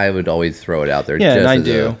know, I would always throw it out there. Yeah, and I as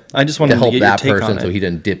do. I just to wanted to help get your that take person on so it. he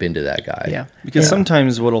didn't dip into that guy. Yeah. Because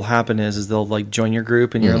sometimes what'll happen is they'll join your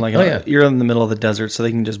group, and you're you're in the middle of the desert, so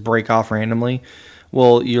they can just break off randomly.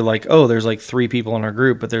 Well, you're like, oh, there's 3 people in our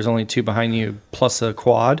group, but there's only 2 behind you plus a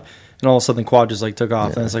quad, and all of a sudden the quad just took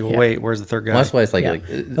off, and it's like, well, wait, where's the third guy? Well, that's why it's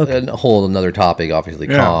a whole another topic, obviously,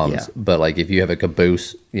 Yeah. comms. Yeah. But if you have a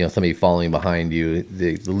caboose, somebody following behind you,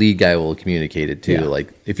 the lead guy will communicate it too. Yeah.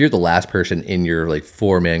 If you're the last person in your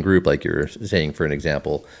 4-man group, like you're saying for an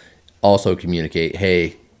example, also communicate,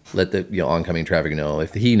 hey, let the oncoming traffic know.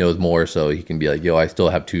 If he knows more, so he can be like, yo, I still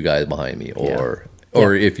have 2 guys behind me, or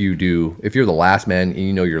if you're the last man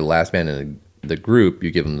and you're the last man in the group, you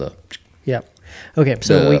give them the Yeah. Okay,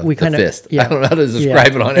 so we kind of fist. I don't know how to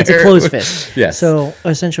describe it on It's air. a closed fist. Yes. So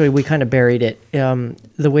essentially, we kind of buried it.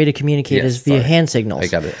 The way to communicate Yes, is via sorry. hand signals. I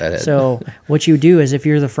got it ahead. So what you do is, if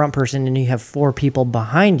you're the front person and you have 4 people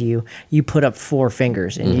behind you, you put up 4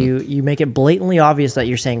 fingers, and you make it blatantly obvious that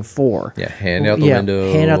you're saying 4. Yeah, hand out the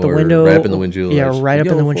window. Hand out the or window. Right up in the windshield. Yeah, or right up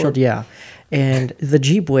in the go windshield. for it. Yeah. And the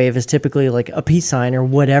Jeep wave is typically like a peace sign or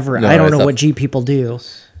whatever. No, I don't it's know a- what Jeep people do.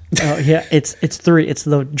 Oh yeah, it's 3. It's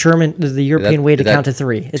the European way to count to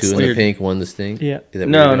 3. It's 2 in the pink, 1 distinct. Yeah. Is that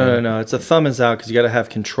No, what you're doing? no. It's a thumb is out, because you got to have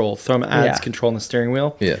control. Thumb adds Yeah. control on the steering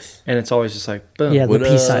wheel. Yes. And it's always just like, boom. yeah, the What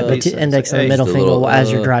peace sign, the Peace sign. index and the Hey, middle The finger little,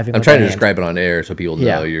 as you're driving. I'm with trying to the hand. describe it on air so people know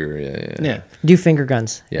Yeah. you're. Yeah. Do finger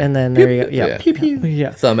guns, Yeah. and then there you go. Yeah, Pew, pew. yeah,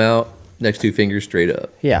 Thumb out, next 2 fingers straight up.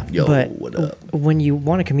 yeah. Yo, but what up? when you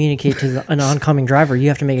want to communicate to an oncoming driver, you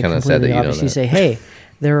have to make it Kinda sad that completely you know obvious. You that. say, "Hey,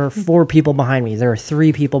 there are 4 people behind me. There are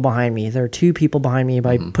 3 people behind me. There are 2 people behind me,"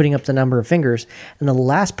 by putting up the number of fingers. And the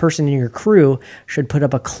last person in your crew should put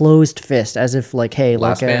up a closed fist, as if hey,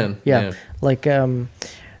 Last man, yeah. like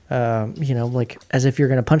like as if you're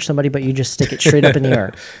going to punch somebody, but you just stick it straight up in the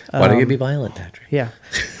air. Why don't you be violent, Patrick? Yeah.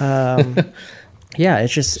 Yeah,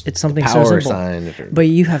 it's something so Power simple. sign. But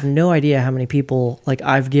you have no idea how many people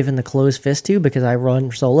I've given the closed fist to, because I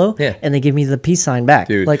run solo, Yeah. and they give me the peace sign back.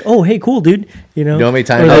 Dude. Oh, hey, cool, dude. You know how many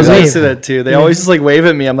times or I was they going to wave. say that too. They always just wave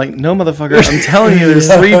at me. I'm like, no, motherfucker. I'm telling you,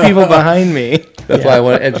 there's 3 people behind me. That's why I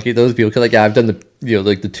want to educate those people. Because I've done the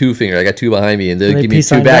the 2 finger. I got 2 behind me, and they And they give me peace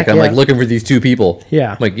 2 sign back. back, I'm yeah. looking for these 2 people.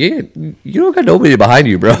 Yeah. I'm like, yeah, you don't got nobody behind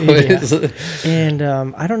you, bro. And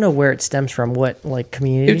I don't know where it stems from. What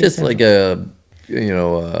community? It's just it stems like a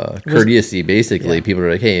courtesy. Basically, Yeah. people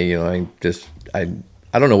are like, hey,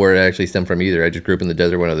 I don't know where it actually stemmed from either. I just grew up in the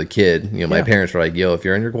desert when I was a kid. My Yeah. parents were like, yo, if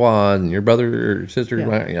you're on your quad and your brother or sister,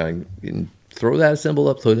 Yeah. throw that symbol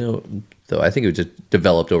up. So I think it was just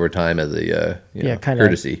developed over time as a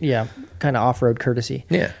courtesy. Yeah, kind of off-road courtesy.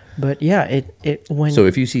 Yeah. But yeah, it when So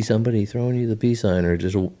if you see somebody throwing you the peace sign, or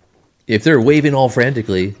just if they're waving all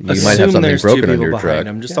frantically, you Assume might have something there's broken two on people your behind truck.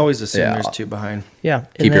 them. Just always assume Yeah. there's two behind. yeah, and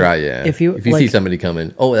Keep your then eye, yeah. If you see somebody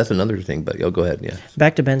coming, that's another thing. But go ahead, yeah.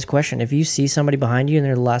 back to Ben's question, if you see somebody behind you and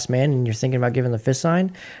they're the last man, and you're thinking about giving the fist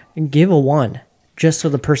sign, give a 1. Just so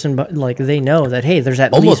the person, like, they know that, hey, there's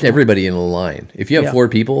at Almost least everybody in a line. If you have Yeah. 4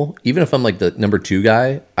 people, even if I'm like the number 2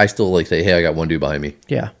 guy, I still like say, hey, I got 1 dude behind me.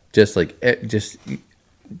 Yeah. Just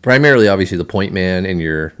primarily, obviously, the point man and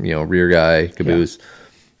your rear guy, caboose,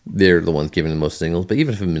 they're the ones giving the most signals. But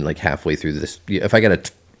even if I'm like halfway through this, if I got a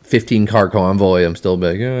 15 car convoy, I'm still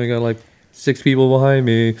like, I got like 6 people behind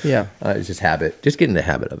me. Yeah. It's just habit. Just get in the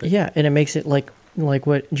habit of it. Yeah, and it makes it like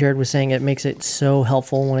what Jared was saying, it makes it so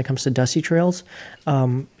helpful when it comes to dusty trails.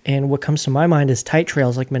 And what comes to my mind is tight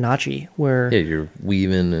trails like Menachie, where Yeah, you're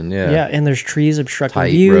weaving and yeah, and there's trees obstructing Tight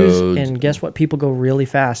views, roads. and guess what? People go really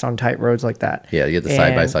fast on tight roads like that. Yeah, you get the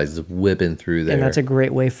side by sides whipping through there. And that's a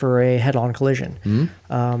great way for a head-on collision.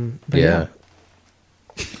 But yeah.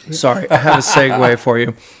 Sorry, I have a segue for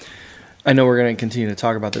you. I know we're going to continue to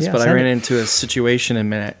talk about this, Yeah, but I send ran it. into a situation in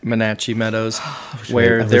Menachie Meadows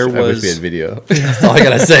where I there wish we was had video. That's all I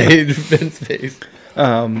gotta say. Ben's face.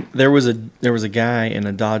 there was a guy in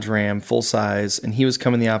a Dodge Ram full size, and he was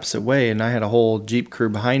coming the opposite way, and I had a whole Jeep crew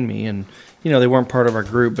behind me, and they weren't part of our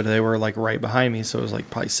group, but they were like right behind me, so it was like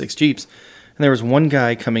probably 6 Jeeps, and there was one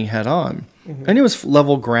guy coming head on, and it was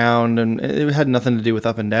level ground, and it had nothing to do with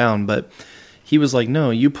up and down, but he was like,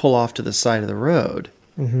 "No, you pull off to the side of the road."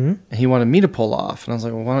 And he wanted me to pull off, and I was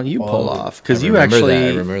like, "Well, why don't you pull off?" Because you actually, I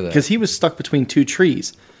remember that. because he was stuck between 2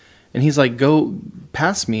 trees, and he's like, "Go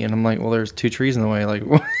past me," and I'm like, "Well, there's 2 trees in the way. Like,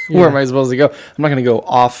 where am I supposed to go? I'm not going to go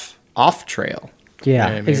off trail." yeah, You know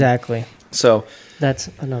what I mean? exactly. So That's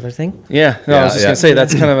another thing. yeah, no, I was just Yeah. gonna say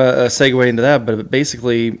that's kind of a segue into that. But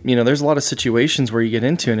basically, there's a lot of situations where you get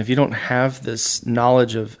into, and if you don't have this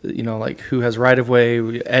knowledge of, like who has right of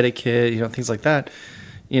way, etiquette, things like that,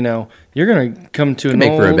 you're gonna come to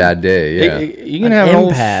Make for a bad day. Yeah. You can have an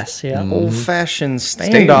impasse. Yeah. old fashioned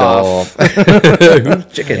standoff. Who's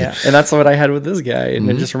chicken? Yeah. And that's what I had with this guy, and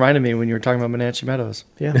it just reminded me when you were talking about Menachie Meadows.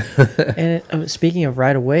 Yeah. And speaking of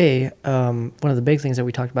right away, one of the big things that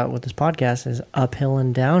we talked about with this podcast is uphill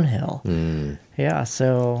and downhill. Yeah.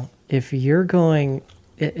 So if you're going,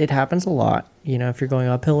 it happens a lot. If you're going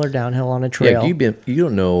uphill or downhill on a trail. Yeah. You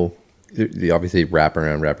don't know. You obviously wrap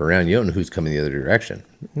around. You don't know who's coming the other direction.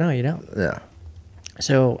 No, you don't. Yeah.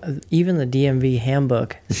 So even the DMV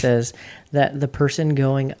handbook says that the person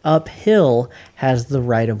going uphill has the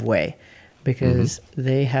right of way, because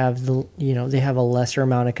they have they have a lesser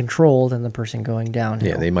amount of control than the person going downhill.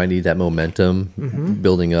 Yeah, they might need that momentum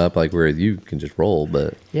building up, like where you can just roll.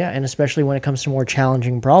 But Yeah, and especially when it comes to more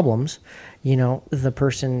challenging problems, the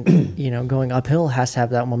person going uphill has to have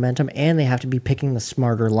that momentum, and they have to be picking the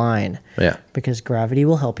smarter line. yeah, Because gravity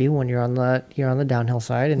will help you when you're on the downhill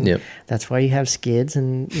side, and Yep. that's why you have skids,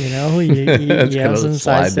 and you have kinda some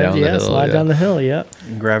slide side down steps. the Yeah, hill, slide yeah. down the hill. Yep.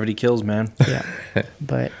 Gravity kills, man. Yeah.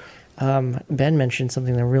 But Ben mentioned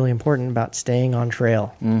something that really important about staying on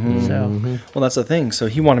trail. So Well, that's the thing. So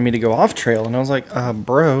he wanted me to go off trail, and I was like,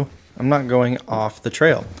 bro, I'm not going off the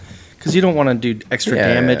trail, because you don't want to do extra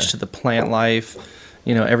damage to the plant life,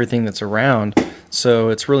 everything that's around. So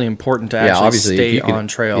it's really important to actually obviously, stay if you can, on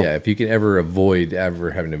trail. Yeah, if you can ever avoid ever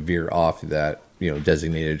having to veer off that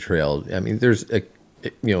designated trail, I mean, there's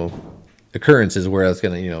occurrences where it's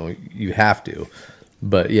gonna you have to.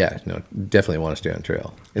 But yeah, no, definitely want to stay on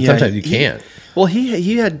trail. And sometimes you can't. Well,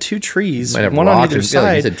 he had 2 trees, Might have one on rocks either and- yeah, like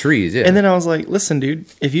side. you said, trees, yeah. And then I was like, listen, dude,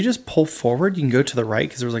 if you just pull forward, you can go to the right,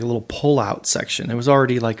 because there was like a little pull-out section. It was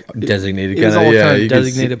already like Designated It was kinda, all yeah, kind you of could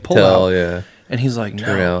designated tell, pull-out. yeah. And he's like,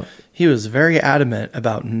 Turn no. out. He was very adamant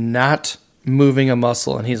about not moving a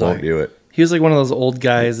muscle, and he's Won't like, do it. He was like one of those old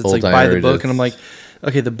guys that's like by the Old-timers, book, and I'm like,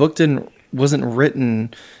 okay, the book wasn't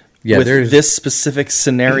written Yeah, with there's- this specific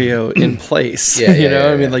scenario in place. Yeah, you yeah, know,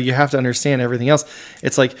 yeah, I mean, yeah. like you have to understand everything else.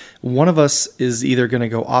 It's like one of us is either going to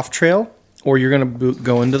go off trail, or you're going to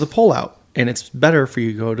go into the pullout, and it's better for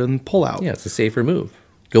you to go to the pullout. Yeah, it's a safer move.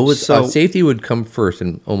 Go with So- safety would come first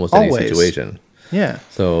in almost Always. any situation. Yeah.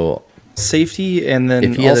 So Safety, and If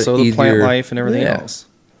then he had also it the plant easier- life and everything yeah. else.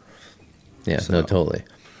 yeah, no, totally.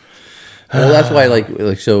 Well, that's why like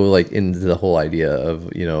into the whole idea of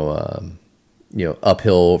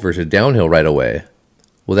uphill versus downhill right away.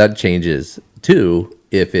 Well, that changes too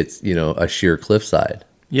if it's a sheer cliffside.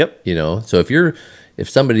 Yep. So if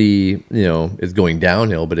somebody is going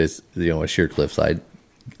downhill, but it's a sheer cliffside,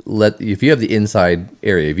 if you have the inside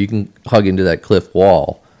area, if you can hug into that cliff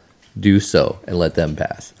wall, do so and let them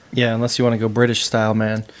pass. Yeah, unless you want to go British style,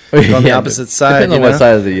 man. Go on the opposite side. Depending on what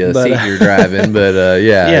side of the seat you're driving, but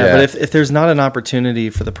yeah. But if there's not an opportunity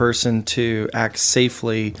for the person to act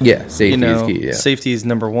safely, safety is key. Yeah. Safety is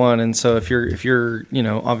number one. And so if you're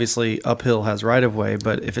obviously uphill has right of way,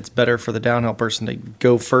 but if it's better for the downhill person to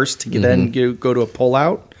go first to then go to a pull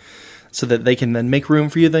out, so that they can then make room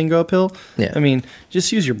for you, then go uphill. Yeah, I mean,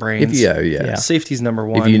 just use your brains. Safety's number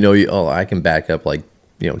one. If you know I can back up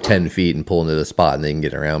 10 feet and pull into the spot and they can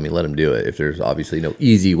get around me, let them do it. If there's obviously no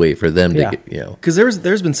easy way for them to get, Because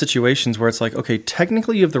there's been situations where it's like, okay,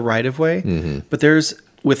 technically you have the right of way, but there's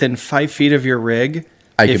within 5 feet of your rig.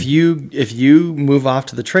 If you move off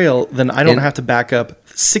to the trail, then I don't have to back up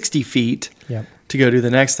 60 feet to go do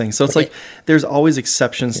the next thing. So it's like there's always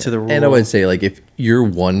exceptions to the rule. And I would say if you're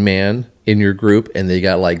one man in your group and they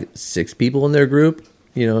got 6 people in their group,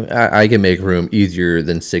 I can make room easier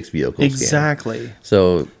than 6 vehicles. Exactly. Can.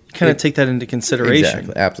 So you kind of take that into consideration.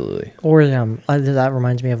 Exactly. Absolutely. Or that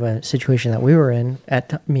reminds me of a situation that we were in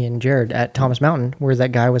me and Jared at Thomas Mountain, where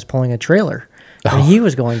that guy was pulling a trailer and he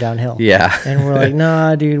was going downhill. Yeah. And we're like,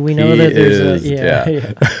 nah, dude, we know that there's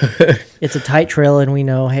it's a tight trail, and we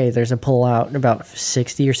know, hey, there's a pull out about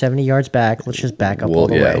 60 or 70 yards back. Let's just back up all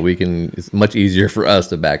the way. We can. It's much easier for us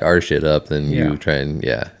to back our shit up than you try and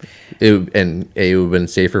It would have been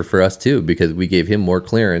safer for us too, because we gave him more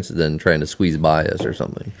clearance than trying to squeeze by us or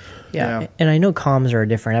something. Yeah. And I know comms are a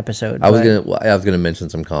different episode. I was gonna mention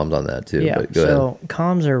some comms on that too. Yeah, but go ahead.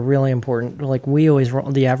 Comms are really important. We always,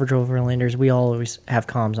 the average overlanders, we all always have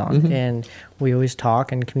comms on, and we always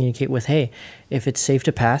talk and communicate with, hey, if it's safe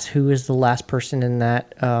to pass, who is the last person in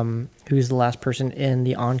that? Who's the last person in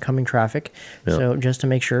the oncoming traffic? Yep. So just to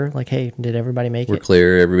make sure, hey, did everybody make it? We're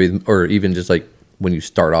clear, everybody, or even just when you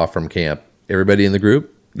start off from camp, everybody in the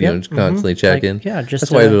group, just constantly check in. Yeah, just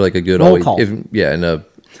that's why they're a good roll call.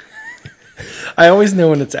 I always know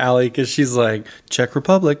when it's Allie because she's like, Czech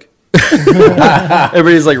Republic.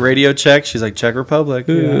 Everybody's like, radio check. She's like, Czech Republic.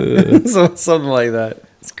 Yeah. So, something like that.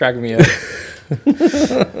 It's cracking me up.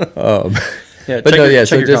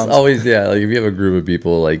 So just always, if you have a group of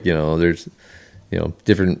people, there's,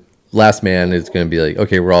 different, last man is going to be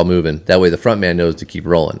okay, we're all moving. That way the front man knows to keep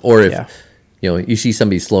rolling. Or if, you see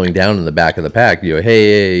somebody slowing down in the back of the pack,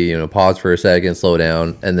 hey, pause for a second, slow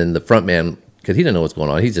down. And then the front man, because he doesn't know what's going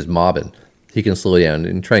on, he's just mobbing. He can slow down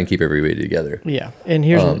and try and keep everybody together. Yeah, and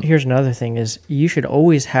here's another thing is you should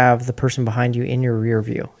always have the person behind you in your rear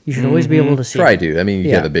view. You should always be able to see. Try to. I mean,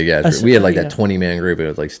 you have a big ass group. We had that 20-man group, and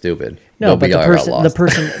it was stupid. No, but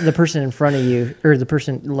the person in front of you, or the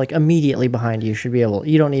person immediately behind you, should be able.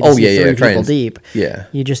 You don't need to see three people deep. Yeah,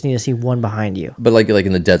 you just need to see one behind you. But like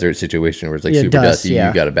in the desert situation where it's super dusty,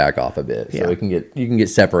 you got to back off a bit. So you can get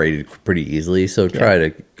separated pretty easily. So try to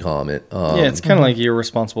calm it. It's kind of like you're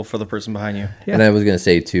responsible for the person behind you. Yeah. And I was gonna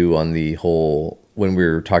say too, on the whole, when we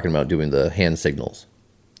were talking about doing the hand signals,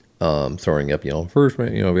 throwing up, first,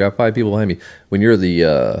 we got 5 people behind me. When you're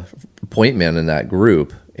the point man in that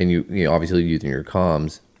group, and you obviously using your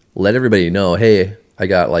comms, let everybody know, hey, I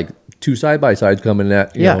got 2 side-by-sides coming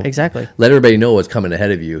at you. Exactly. Let everybody know what's coming ahead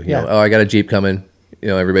of you. You know, I got a Jeep coming.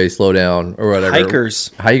 Everybody slow down or whatever. Hikers,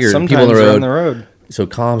 people on the road. So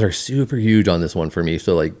comms are super huge on this one for me.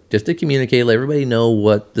 So just to communicate, let everybody know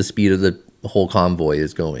what the speed of the whole convoy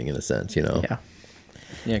is going, in a sense. Yeah.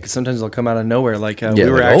 Yeah, because sometimes they'll come out of nowhere. We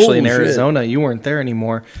were actually in Arizona. You weren't there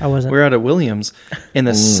anymore. I wasn't. We were out at Williams, and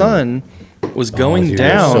the sun was going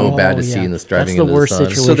down. It was so bad to see in this driving into the sun.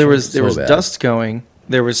 Situation. So there was dust going.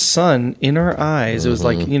 There was sun in our eyes. It was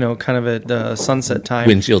kind of at sunset time.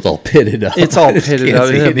 Windshield's all pitted up. It's all pitted up.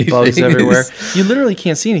 There's bugs everywhere. You literally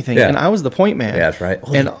can't see anything. Yeah. And I was the point man. Yeah, that's right.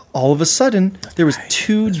 And all of a sudden, there was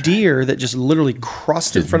 2 deer that just literally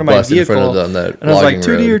crossed in front of my vehicle. And I was like,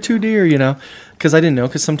 2 deer, Because I didn't know,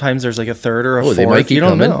 because sometimes there's a third or a fourth. They might keep you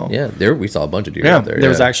don't coming. know. Yeah, we saw a bunch of deer out there. There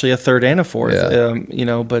was actually a third and a fourth,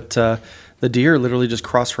 Yeah. But the deer literally just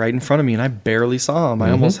crossed right in front of me, and I barely saw him. I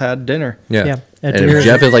almost had dinner. Yeah. And if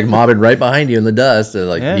Jeff is mobbing right behind you in the dust,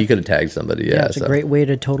 and he could have tagged somebody. Yeah, it's a great way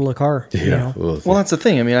to total a car. Yeah. Well, that's the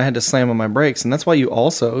thing. I mean, I had to slam on my brakes, and that's why you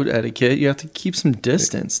also, etiquette, you have to keep some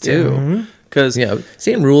distance too. Because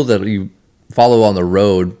same rule that you follow on the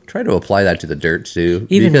road, try to apply that to the dirt too.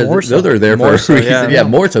 Even because more so. Those are there for a reason. Yeah,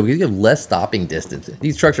 more so because you have less stopping distance.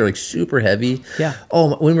 These trucks are super heavy. Yeah.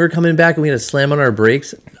 Oh, when we were coming back and we had to slam on our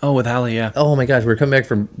brakes. Oh, with Allie, yeah. Oh my gosh, we were coming back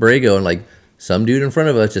from Borrego and some dude in front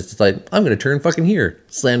of us just I'm going to turn fucking here.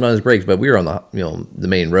 Slammed on his brakes, but we were on the the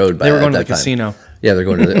main road. They were going to the casino. Yeah, they're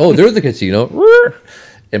going to there's the casino.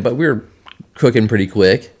 But we were cooking pretty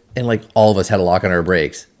quick, and all of us had a lock on our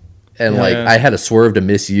brakes. And like I had to swerve to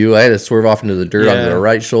miss you. I had to swerve off into the dirt onto the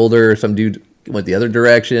right shoulder. Some dude went the other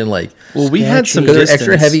direction. Like, well, we had some because distance.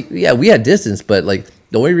 they're extra heavy. Yeah, we had distance, but like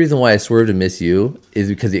the only reason why I swerved to miss you is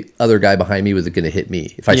because the other guy behind me was going to hit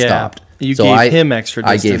me if I stopped. You gave him extra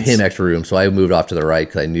distance. I gave him extra room, so I moved off to the right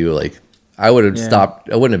because I knew like I would have stopped.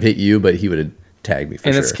 I wouldn't have hit you, but he would have tagged me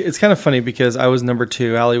for sure. And it's kind of funny because I was number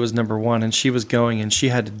 2, Allie was number 1, and she was going and she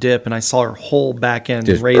had to dip, and I saw her whole back end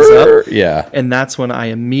raise up. Yeah. And that's when I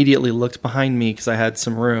immediately looked behind me because I had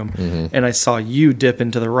some room, and I saw you dip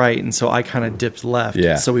into the right, and so I kind of dipped left.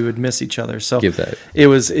 Yeah. So we would miss each other. So Give that.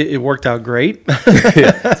 it worked out great.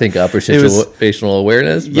 Think upper situational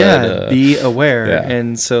awareness. But, be aware. Yeah.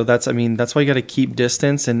 And so that's why you got to keep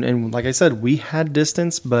distance. And like I said, we had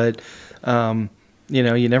distance, but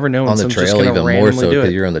you never know when on the someone's trail just even gonna more so do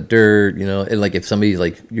because it. you're on the dirt, and like if somebody's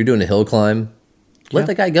like you're doing a hill climb, let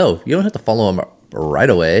that guy go. You don't have to follow him right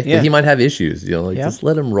away. Yeah. He might have issues, just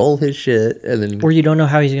let him roll his shit and then Or you don't know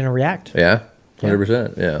how he's going to react. yeah,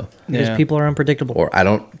 100%, yeah. Because people are unpredictable. Or I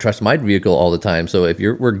don't trust my vehicle all the time, so if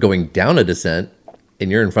we're going down a descent and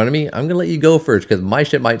you're in front of me, I'm gonna let you go first because my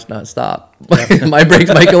shit might not stop. My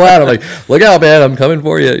brakes might go out. I'm like, look out, man! I'm coming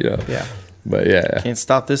for you. Yeah. But yeah, Can't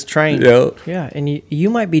stop this train. Yeah, and you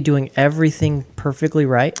might be doing everything perfectly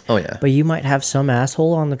right. Oh, yeah. But you might have some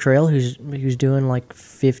asshole on the trail who's doing like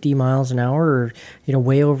 50 miles an hour or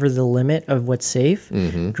way over the limit of what's safe,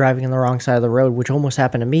 driving on the wrong side of the road, which almost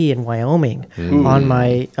happened to me in Wyoming on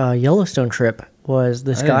my Yellowstone trip. Was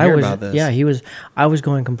this guy hear was about this. I was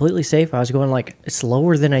going completely safe. I was going like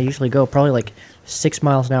slower than I usually go, probably like 6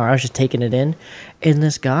 miles an hour. I was just taking it in, and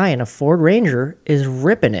this guy in a Ford Ranger is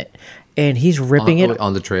ripping it. And he's ripping it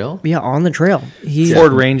on the trail. Yeah, on the trail.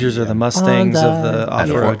 Ford Rangers are the Mustangs of the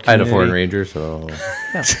off-road I had a Ford community. Ranger, so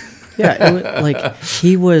Yeah, it was, like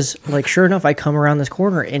he was like, sure enough, I come around this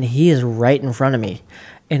corner and he is right in front of me,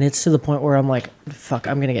 and it's to the point where I'm like, fuck,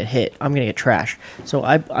 I'm gonna get hit, I'm gonna get trashed. So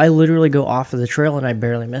I literally go off of the trail and I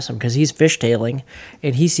barely miss him because he's fishtailing,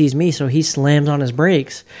 and he sees me, so he slams on his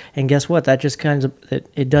brakes, and guess what? That just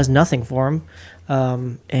it does nothing for him.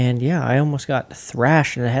 And yeah, I almost got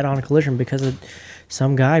thrashed in a head-on collision because of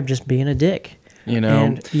some guy just being a dick.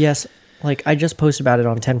 And yes, like I just posted about it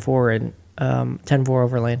on 10-4 and 10-4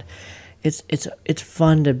 Overland. It's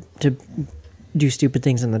fun to do stupid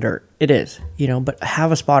things in the dirt. It is, but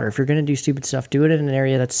have a spotter. If you're going to do stupid stuff, do it in an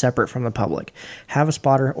area that's separate from the public. Have a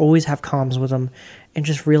spotter, always have comms with them, and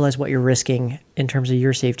just realize what you're risking in terms of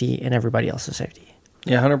your safety and everybody else's safety.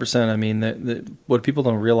 Yeah, 100%. I mean, what people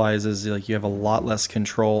don't realize is like you have a lot less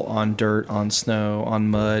control on dirt, on snow, on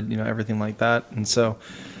mud, everything like that. And so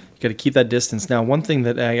you got to keep that distance. Now, one thing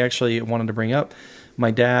that I actually wanted to bring up, my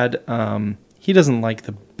dad, he doesn't like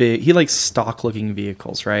he likes stock looking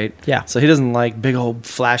vehicles, right? Yeah. So he doesn't like big old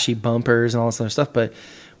flashy bumpers and all this other stuff. But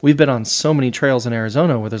we've been on so many trails in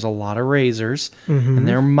Arizona where there's a lot of razors and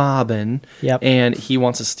they're mobbing. Yep. And he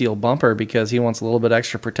wants a steel bumper because he wants a little bit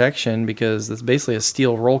extra protection because it's basically a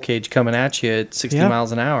steel roll cage coming at you at 60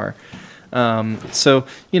 miles an hour. So,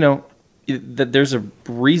 there's a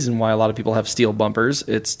reason why a lot of people have steel bumpers.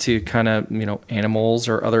 It's to kind of, animals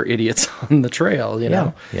or other idiots on the trail,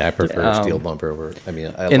 know? Yeah, I prefer a steel bumper over. I mean,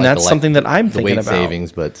 and that's something that I'm thinking weight about.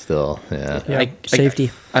 savings, but still, yeah.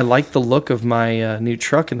 Safety. I like the look of my new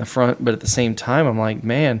truck in the front, but at the same time, I'm like,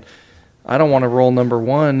 man, I don't want to roll number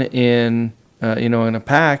 1 in a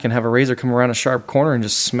pack and have a razor come around a sharp corner and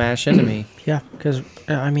just smash into me. Yeah, because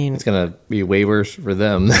it's gonna be way worse for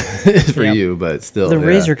them for you, but still, the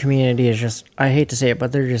razor community is just, I hate to say it,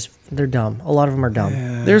 but they're dumb. A lot of them are dumb.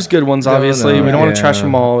 Yeah. There's good ones, obviously. We don't want to trash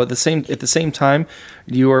them all. At the same time,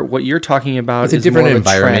 what you're talking about it's is a different more of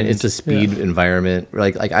environment. A it's a speed environment.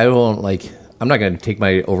 Like I won't I'm not gonna take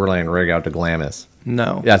my overland rig out to Glamis.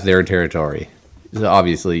 No, that's their territory. So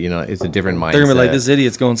obviously, it's a different mindset. They're gonna be like, this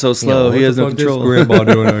idiot's going so slow. He has no control. Grandpa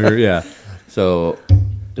doing over here? Yeah. So,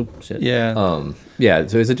 shit. Yeah. Yeah.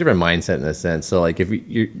 So it's a different mindset in a sense. So like, if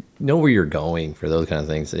you know where you're going for those kind of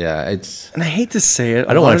things, yeah, it's. And I hate to say it.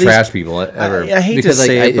 I don't want to trash people ever. I hate to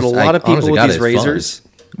say it, but a lot of people with these razors,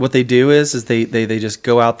 what they do is they just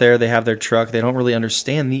go out there, they have their truck, they don't really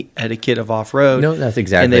understand the etiquette of off-road. No, that's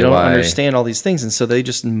exactly and they don't why. Understand all these things, and so they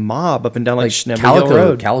just mob up and down like Schnebel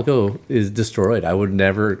Road. Calico is destroyed. I would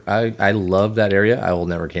never. I love that area. I will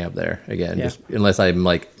never camp there again, just unless I'm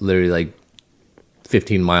like literally like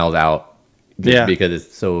 15 miles out. Because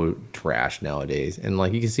it's so trash nowadays, and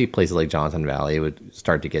like you can see places like Johnson Valley would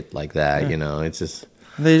start to get like that. It's just.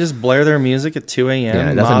 They just blare their music at 2 a.m.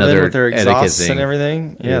 Yeah, that's another with their exhausts and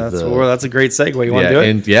everything. Yeah, that's a great segue. You want to do it?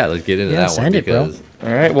 And let's get into that one send it, bro. because All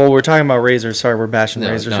right. Well, we're talking about razors. Sorry, we're bashing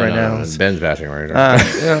razors right now. No. Ben's bashing razors.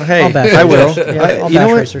 Hey, I'll bash I will. Yeah, I'll you know bash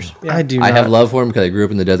what? racers. Yeah. I do. I have not. love for them because I grew up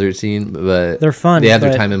in the desert scene, but They're fun, They have their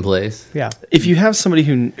but- time and place. Yeah. If you have somebody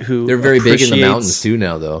who They're very big in the appreciates- mountains too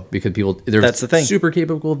now, though, because they're That's the thing. super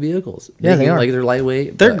capable vehicles. Yeah, they are. Like they're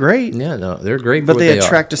lightweight. They're but- great. Yeah, no, they're great. but for what they are.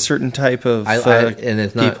 attract a certain type of and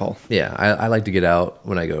it's not people. Yeah, I like to get out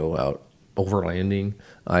when I go out overlanding.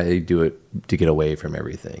 I do it to get away from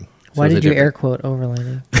everything. Why did you air quote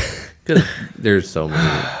overlanding? Because there's so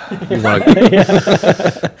many. You want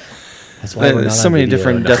to, That's why we're not There's so on many video.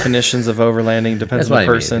 different definitions of overlanding. Depends that's on what the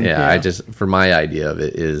person. I mean. Yeah, Yeah. I just for my idea of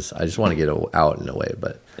it is I just want to get out and away.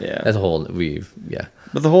 But Yeah. as a whole, yeah.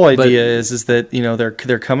 But the whole idea is that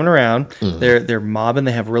they're coming around. They're mobbing.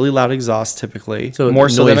 They have really loud exhaust typically, So more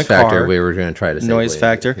so noise than a factor. car. We were going to try to say Noise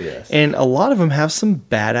factor, Yes. and a lot of them have some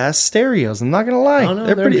badass stereos. I'm not gonna lie, Oh, no,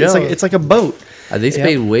 they're they're pretty. jealous. It's like a boat. They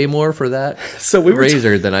paid way more for that So we were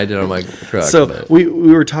razor than I did on my truck. So but- we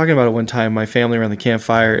were talking about it one time, my family around the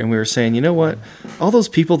campfire, and we were saying, you know what? All those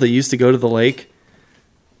people that used to go to the lake,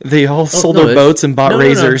 they all sold their boats and bought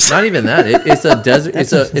razors. Not even that. It's a desert.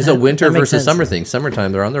 It's a winter that makes versus sense. summer thing.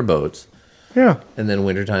 Summertime they're on their boats, Yeah. and then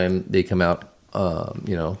wintertime they come out,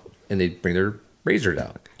 and they bring their razors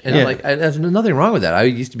out. And Yeah. I'm like, there's nothing wrong with that. I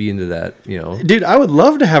used to be into that, Dude, I would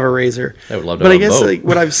love to have a razor. I would love to but have I a guess boat. like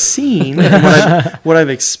what I've seen and what I've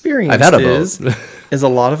experienced I've had a boat. is a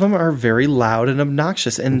lot of them are very loud and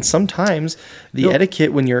obnoxious. And sometimes the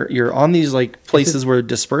etiquette when you're on these like places where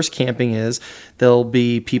dispersed camping is, there'll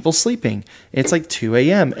be people sleeping. It's like 2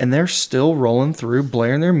 a.m. and they're still rolling through,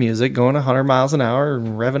 blaring their music, going 100 miles an hour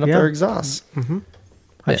and revving up Yeah. their exhausts.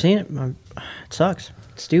 I've seen it. It sucks.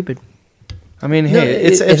 It's stupid. I mean, No, hey,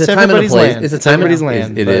 it's a time and a everybody's place. land. It's a It's time and a everybody's place.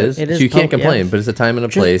 land. It but- is. It is So you can't public, complain, yeah. but it's a time and a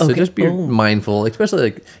Just- place. So okay, just be boom. mindful, especially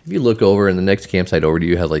like if you look over in the next campsite over to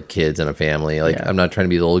you have like kids and a family. Like Yeah. I'm not trying to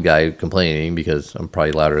be the old guy complaining because I'm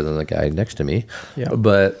probably louder than the guy next to me. Yeah.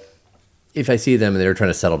 But if I see them and they're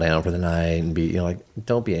trying to settle down for the night and be, like,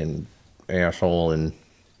 don't be an asshole and,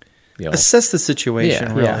 Assess the situation,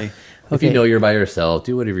 Yeah. really. Yeah. if you Okay. know you're by yourself,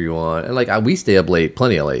 do whatever you want. And like we stay up late,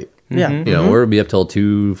 plenty of late. Yeah. We'll be up till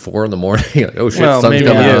 2, 4 in the morning. Like, oh shit, Well, sun's maybe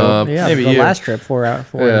coming you. up. Yeah, Maybe the you. last trip 4 hours.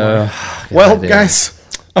 Well, damn. guys,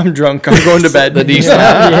 I'm drunk. I'm going to bed.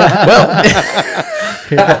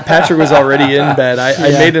 Patrick was already in bed. I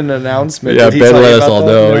made an announcement. Yeah, Did he Ben tell you let us about all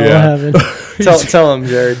that? know. What Yeah. happened? Tell him,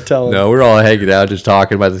 Jared. Tell him. No, we're all hanging out, just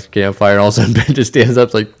talking by this campfire, and all of a sudden Ben just stands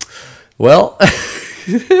up, like, "Well,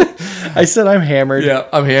 I said I'm hammered. yeah,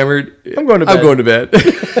 I'm hammered. I'm going to bed." I'm going to bed."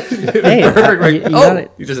 Hey, Perfect. Like, you gotta-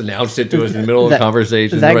 you just announced it to us in the middle of the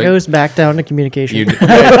conversation. That Right? goes back down to communication. You,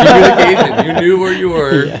 communication. You knew where you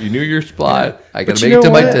were. You knew your spot. I got But to you make it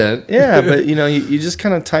know to my what? tent. Yeah, but you just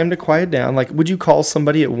kind of time to quiet down. Like, would you call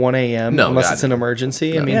somebody at 1 a.m. No, unless God, it's an no.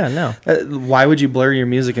 emergency? I mean, Yeah, no. Why would you blare your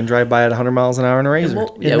music and drive by at 100 miles an hour in a razor?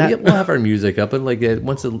 Well, And yeah, that- we'll have our music up, and like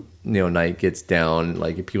once the night gets down,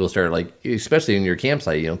 like if people start like, especially in your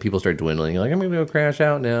campsite, people start dwindling. You're like, I'm gonna go crash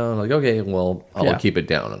out now. Like, okay, well, I'll Yeah. keep it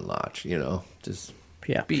down a notch. Just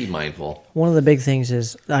Yeah. be mindful. One of the big things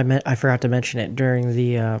is I forgot to mention it during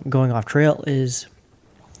the going off trail is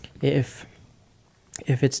if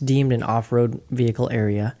it's deemed an off-road vehicle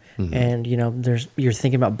area and you're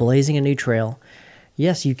thinking about blazing a new trail,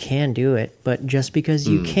 yes, you can do it, but just because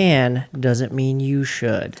you can doesn't mean you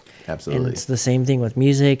should. Absolutely. And it's the same thing with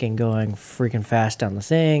music and going freaking fast down the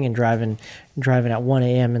thing and driving at 1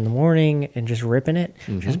 a.m. in the morning and just ripping it.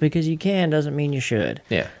 Just because you can doesn't mean you should.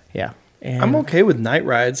 Yeah. Yeah. And I'm okay with night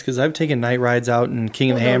rides because I've taken night rides out in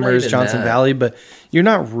King of the Well, no, not Hammers, even Johnson that. Valley, but you're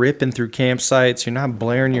not ripping through campsites. You're not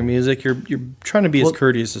blaring your music. You're trying to be as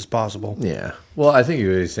courteous as possible. Yeah. Well, I think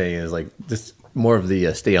what he's saying is like just more of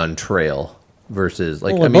the stay on trail versus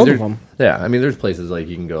like Well, I mean, both of there's, them. yeah, I mean, there's places like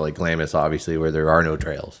you can go like Glamis, obviously, where there are no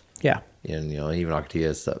trails, yeah. and even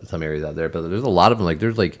Ocotillo, some areas out there, but there's a lot of them. Like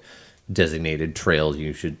there's like designated trails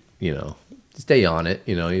you should stay on it.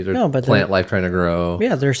 There's No, but plant there- life trying to grow.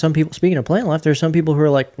 Yeah, there's some people. Speaking of plant life, there's some people who are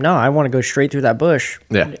like, "No, I want to go straight through that bush.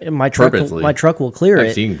 Yeah, my truck, purposely. will clear I've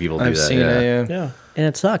it. seen people do I've that. seen yeah. it. Yeah. Yeah, and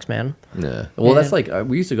it sucks, man. Yeah. Well, that's like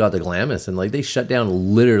we used to go out to Glamis, and like they shut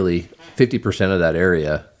down literally 50% of that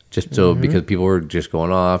area just so because people were just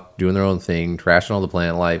going off, doing their own thing, trashing all the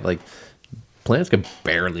plant life. Like plants can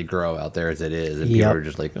barely grow out there as it is, and people Yep. are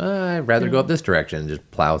just like, I'd rather go up this direction and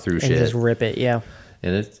just plow through And shit. just rip it. Yeah,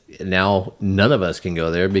 And it's now none of us can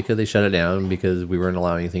go there because they shut it down because we weren't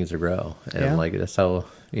allowing things to grow. And Yeah. like that's how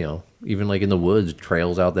even like in the woods,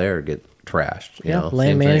 trails out there get trashed. You yeah. know, Land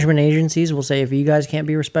same thing. management agencies will say if you guys can't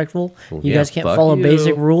be respectful, you yeah, guys can't fuck follow you.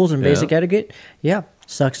 basic rules and Yeah. basic etiquette. Yeah,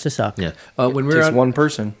 sucks to suck. Yeah. When we were Takes on, one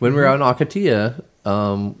person. when we were out in Ocotillo,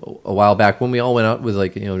 a while back when we all went out with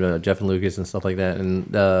like Jeff and Lucas and stuff like that,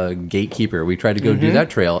 and Gatekeeper. We tried to go do that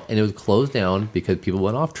trail, and it was closed down because people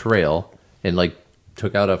went off trail and like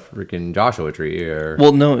took out a freaking Joshua tree.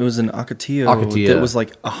 Well, no, it was an Ocotillo that was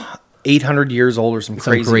like 800 years old or some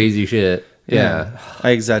crazy shit. Yeah.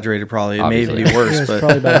 I exaggerated probably. It Obviously. may be worse, It was but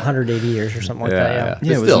probably about 180 years or something like that.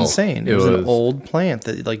 Yeah, it was still, insane. It was an old plant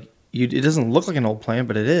that like it doesn't look like an old plant,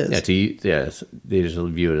 but it is. They just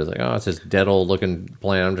view it as like, oh, it's this dead old looking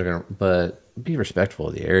plant. I'm just gonna, but be respectful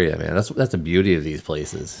of the area, man. That's the beauty of these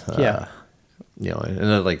places. Yeah. And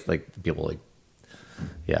then like people like.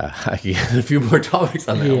 Yeah, I can get a few more topics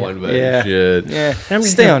on that one, but shit. Yeah, And I'm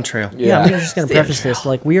just stay on trail. Yeah, I'm just going to preface this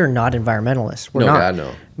like we are not environmentalists. We're No, not. God,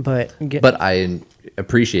 no. But I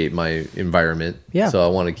appreciate my environment. Yeah. So I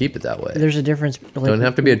want to keep it that way. there's a difference. Like, Don't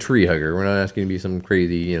have to be a tree hugger. We're not asking to be some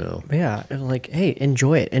crazy, Yeah, like hey,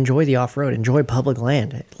 enjoy it. Enjoy the off road. Enjoy public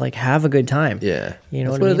land. Like have a good time. Yeah. You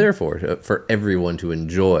know That's what I it's there for everyone to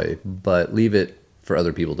enjoy, but leave it for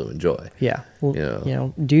other people to enjoy. Yeah.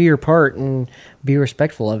 Well, do your part and be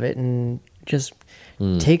respectful of it, and just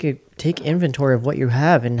take inventory of what you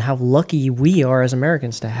have and how lucky we are as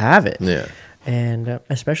Americans to have it. Yeah. And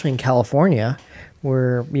especially in California,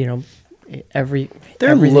 where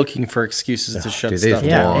they're looking for excuses to shut stuff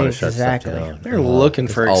down. Exactly. They're looking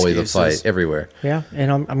for always excuses. a fight everywhere. Yeah,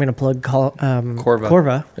 and I'm going to plug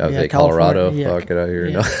Corva. I would say Colorado. Yeah. Fuck, get out of here.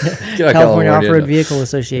 Yeah. No. Get out California Off-Road Vehicle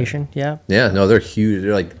Association. Yeah. Yeah, no, they're huge.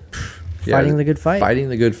 They're like fighting the good fight. Fighting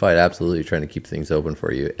the good fight. Absolutely, trying to keep things open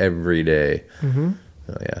for you every day. Mm-hmm.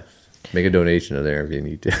 Oh yeah, make a donation to there if you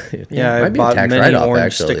need to. Yeah, I bought many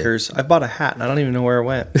orange stickers. I bought a hat, and I don't even know where it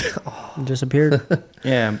went. Disappeared.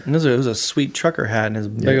 Yeah, and it was a sweet trucker hat, and his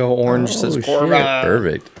big old orange says Corva.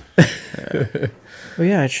 Perfect. Well,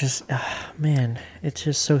 yeah, it's just, man, it's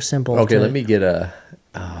just so simple. Okay, let me get a.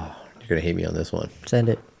 Oh, you're gonna hate me on this one. Send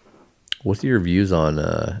it. What's your views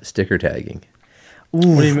on sticker tagging?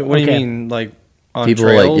 Ooh, What do you mean, like on People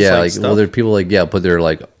trails? well, there are people put their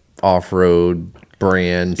like off-road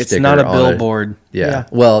brand. It's sticker not a on billboard. Yeah.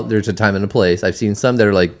 Well, there's a time and a place. I've seen some that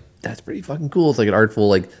are like, that's pretty fucking cool. It's like an artful,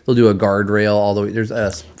 like they'll do a guardrail all the way. There's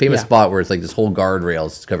a famous spot where it's like this whole guardrail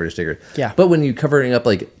is covered in stickers. Yeah. But when you covering up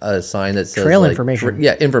like a sign that says Trail like, information.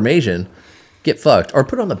 Information, get fucked. Or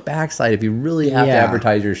put it on the backside if you really have to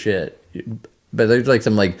advertise your shit. But there's like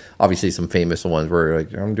some obviously some famous ones where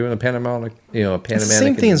like I'm doing a Panamanic, It's the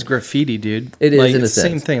same thing as graffiti, dude. It is like, in a it's the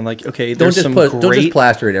same sense. thing. Like, okay, don't just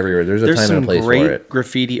plaster it everywhere. There's a time and a place for it. There's some great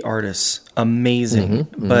graffiti artists, amazing,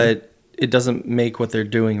 but it doesn't make what they're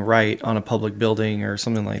doing right on a public building or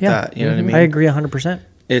something like that. You know what I mean? I agree 100%.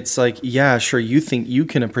 It's like, yeah, sure, you think you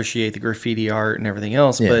can appreciate the graffiti art and everything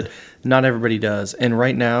else, but not everybody does. And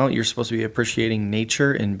right now, you're supposed to be appreciating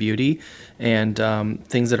nature and beauty and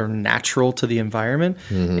things that are natural to the environment.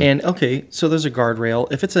 And, okay, so there's a guardrail.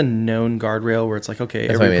 If it's a known guardrail where it's like, okay,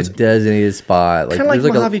 that's what I mean, a designated spot. Kind of like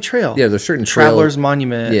Mojave Trail. Yeah, there's certain Traveler's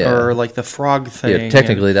Monument or like the frog thing. Yeah,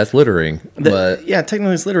 technically that's littering. But yeah,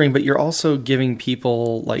 technically it's littering, but you're also giving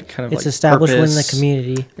people like kind of It's like established purpose. within the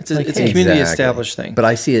community. It's a community established thing. But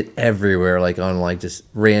I see it everywhere, like on like just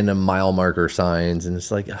random mile marker signs, and it's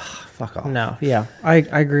like, fuck off. No, yeah, I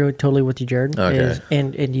agree totally with you, Jared. Okay.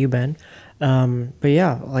 And you, Ben. But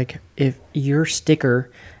yeah, like if your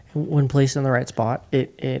sticker, when placed in the right spot,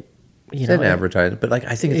 it advertised, but like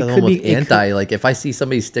I think it's it could almost be- anti. Like if I see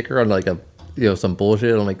somebody's sticker on like some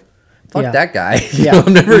bullshit, I'm like, fuck Yeah. that guy. Yeah.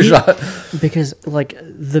 I'm never shot. Because like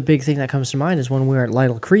the big thing that comes to mind is when we were at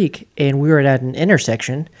Lytle Creek and we were at an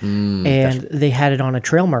intersection and they had it on a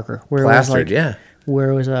trail marker where Plastered, it was like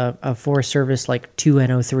where it was a Forest Service like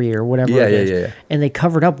 2N03 or whatever it is. Yeah. And they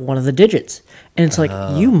covered up one of the digits. And it's like,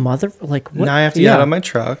 you mother, like what? Now I have to get out of my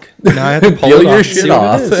truck. Now I have to pull Peel it your off and shit see what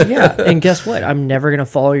off. it is. Yeah, and guess what? I'm never gonna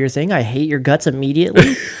follow your thing. I hate your guts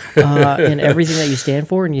immediately, and everything that you stand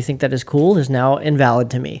for and you think that is cool is now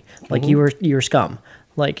invalid to me. Like you're scum.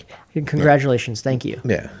 Like congratulations, thank you.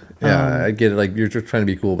 Yeah. I get it. Like you're just trying to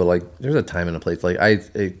be cool, but like there's a time and a place. Like I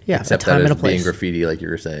accept time that and as a being place. graffiti, like you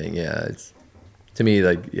were saying. Yeah, it's to me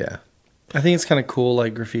like I think it's kind of cool,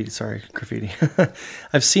 like graffiti.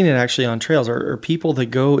 I've seen it actually on trails, or people that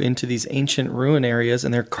go into these ancient ruin areas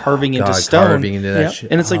and they're carving into stone. Carving into that shit.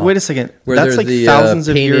 And it's like, wait a second, Where that's like the, thousands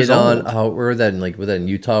of painted years on, old. where that in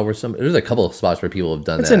Utah, where there's a couple of spots where people have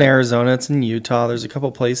done It's that. in Arizona, it's in Utah. There's a couple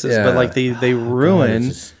places, but like they ruin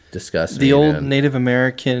it's just disgusting. the old man. Native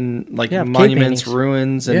American like cave monuments, paintings.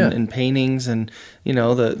 ruins, and paintings, and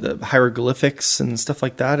the hieroglyphics and stuff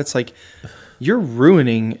like that. It's like you're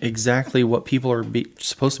ruining exactly what people are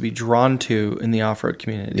supposed to be drawn to in the off-road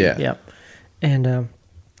community. Yeah. Yep. And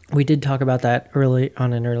we did talk about that early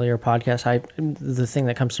on an earlier podcast. The thing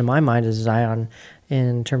that comes to my mind is Zion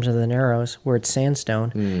in terms of the Narrows, where it's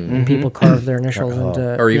sandstone, and people carve their initials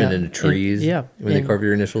into, or even into trees. When they and- carve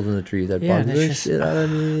your initials into trees, that Yeah, bothers it's the just- shit out of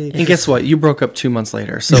me. And guess what? You broke up 2 months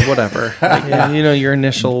later, so whatever. Like, you know, your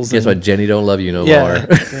initials. Guess and- what? Jenny don't love you no Yeah.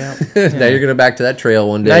 more. Now you're gonna back to that trail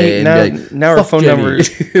one Now, day. now, and be like, now her "Fuck phone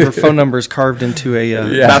Jenny." number is carved into a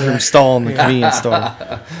bathroom stall in the convenience store.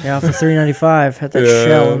 Yeah, off the 395, had that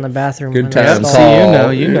shell in the bathroom. Good when they times. installed See, it.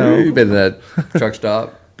 Paul. you know. You've been in that truck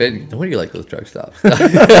stop. Ben, what do you like those truck stops?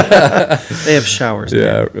 They have showers.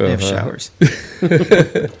 Yeah, man. They have showers.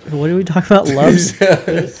 What did we talk about? Loves.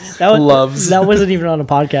 Loves. That wasn't even on a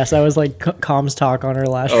podcast. That was like comms talk on our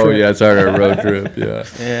last Oh trip. yeah, it's our road trip. Yeah.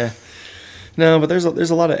 Yeah. No, but there's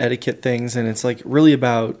a lot of etiquette things, and it's like really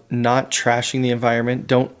about not trashing the environment.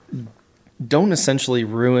 Don't essentially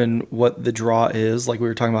ruin what the draw is. Like we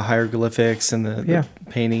were talking about hieroglyphics and the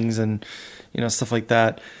paintings and stuff like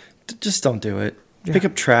that. Just don't do it. Yeah. Pick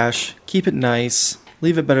up trash, keep it nice,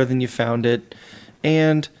 leave it better than you found it,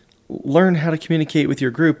 and learn how to communicate with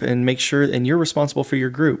your group and make sure. And you're responsible for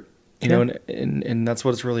your group. You know, and that's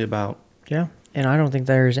what it's really about. Yeah. And I don't think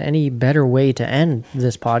there's any better way to end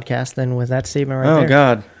this podcast than with that statement right there. Oh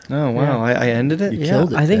God! Oh wow! Yeah. I ended it. Yeah,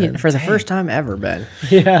 killed it, I think Ben. for the first time ever, Ben.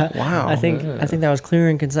 Yeah. Wow. I think that was clear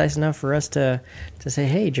and concise enough for us to say,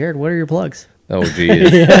 hey, Jared, what are your plugs? Oh geez,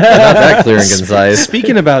 not that clear and concise.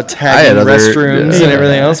 Speaking about I tagging had other- restrooms yeah. and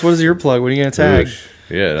everything else, what is your plug? What are you going to tag?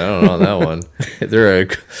 Yeah, I don't know on that one. They're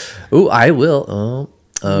I will. Oh,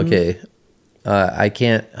 okay. I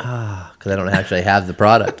can't because I don't actually have the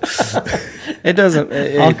product. It doesn't.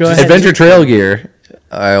 I'll go ahead. Adventure Trail Gear.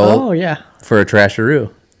 Oh, yeah. For a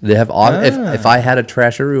trasharoo. They have if I had a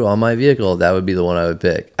trasharoo on my vehicle, that would be the one I would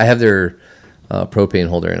pick. I have their propane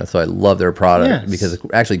holder in it, so I love their product because it's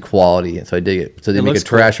actually quality, and so I dig it. So they make a looks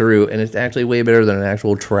cool. trasharoo, and it's actually way better than an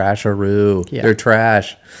actual trasharoo. Yeah. They're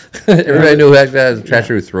trash. Everybody who actually has a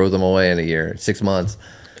trasharoo throws them away in a year, 6 months.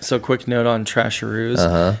 So, quick note on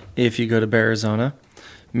trasharoos. If you go to Arizona,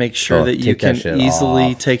 make sure that you take that can shit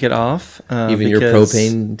easily off. take it off. Even your because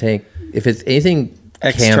propane tank, if it's anything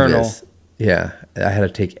External. canvas, yeah, I had to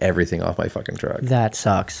take everything off my fucking truck. That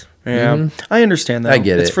sucks. Yeah, I understand that. I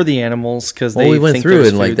get it's it. for the animals because Well, they we went think through there's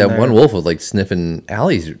and like food that in one there. wolf was like sniffing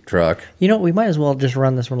Allie's truck. You know, we might as well just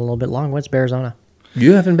run this one a little bit long. What's Arizona?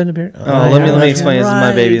 You haven't been to Bear? Oh, let me Yeah, explain. This is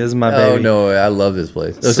my baby. This is my Oh baby. no, I love this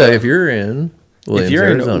place. So, So- if you're in Williams, you're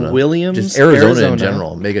in Arizona, Williams, just Arizona in Arizona.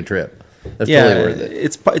 general, make a trip. That's Yeah, totally worth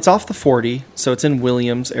it. it's off the 40, so it's in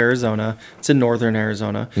Williams, Arizona. It's in northern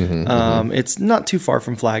Arizona. It's not too far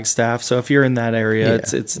from Flagstaff, so if you're in that area, Yeah.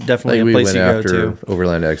 it's definitely Like a we place went you go after to.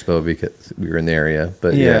 Overland Expo because we were in the area,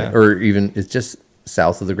 but Yeah. or even it's just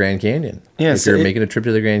south of the Grand Canyon. Yeah, if so you're it- making a trip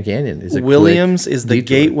to the Grand Canyon, it's a Williams quick is the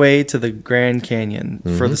detour. gateway to the Grand Canyon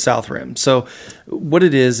for the South Rim. So what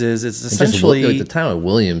it is it's And just essentially like the town of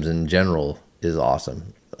Williams in general is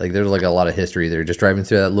awesome. Like there's like a lot of history there. Just driving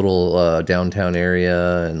through that little downtown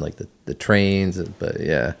area and like the trains, but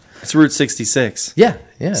yeah, it's Route 66. yeah,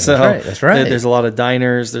 So that's right. That's right. There's a lot of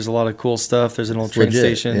diners. There's a lot of cool stuff. There's an old train legit,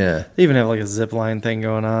 station. yeah. They even have like a zip line thing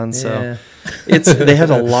going on. So Yeah. they have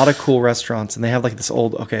a lot of cool restaurants, and they have like this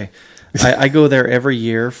old. Okay, I go there every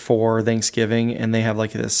year for Thanksgiving, and they have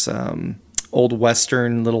like this old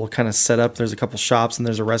Western little kind of setup. There's a couple shops, and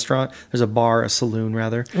there's a restaurant. There's a bar, a saloon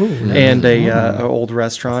rather, and a old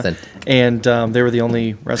restaurant. Authentic. And they were the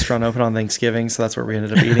only restaurant open on Thanksgiving, so that's where we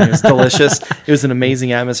ended up eating. It was delicious. It was an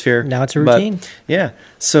amazing atmosphere. Now it's a But, routine. yeah.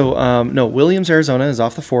 So no, Williams, Arizona is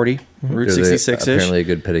off the 40, Route There's 66 ish, apparently a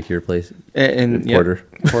good pedicure place. and Porter.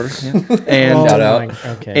 Porter, yeah. And Shout out.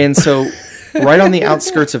 Okay. and so right on the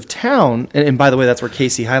outskirts of town, and by the way, that's where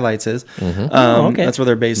Casey Highlights is. okay. That's where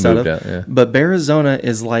they're based out of. Moved out, yeah. But Arizona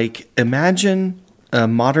is like, imagine a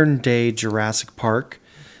modern day Jurassic Park.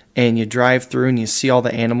 And you drive through and you see all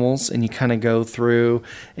the animals, and you kind of go through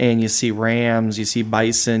and you see rams, you see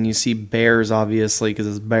bison, you see bears, obviously, because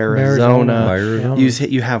it's Arizona. Arizona.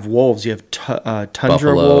 You have wolves. You have tundra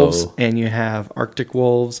Buffalo. wolves, and you have Arctic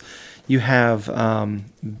wolves. You have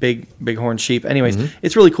bighorn sheep. Anyways,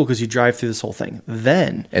 it's really cool because you drive through this whole thing.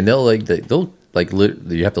 Then And they'll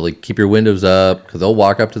you have to like keep your windows up because they'll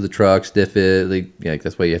walk up to the truck, sniff it.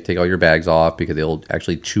 That's why you have to take all your bags off because they'll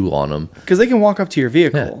actually chew on them. because they can walk up to your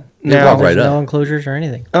vehicle. They Now, walk right There's no up. enclosures or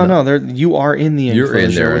anything. oh no, you are in the You're in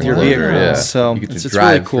enclosure there with your enclosure, vehicle. yeah. So You get to it's really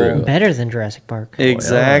drive cool. through. Better than Jurassic Park.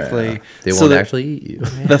 Exactly. Yeah. They So won't the- actually eat you.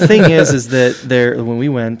 The thing is that when we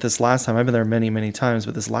went this last time, I've been there many, many times,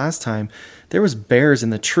 but this last time, there was bears in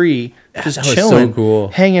the tree just that was chilling, so cool.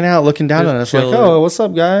 hanging out, looking down on us chilling. like, oh, what's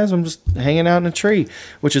up, guys? I'm just hanging out in a tree,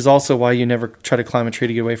 which is also why you never try to climb a tree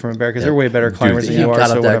to get away from a bear because they're way better climbers than you are. Got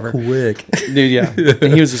So up that whatever, quick. dude. Yeah,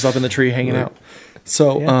 and he was just up in the tree hanging out.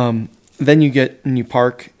 So then you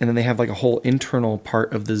park, and then they have like a whole internal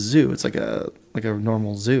part of the zoo. It's like a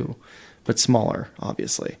normal zoo, but smaller,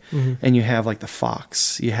 obviously. And you have like the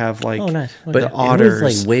fox. You have like nice. But the otters, it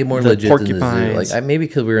was like way more the legit than the zoo. porcupines. Like maybe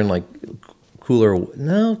because we were in like cooler.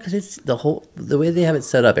 No, because it's the way they have it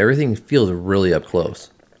set up. Everything feels really up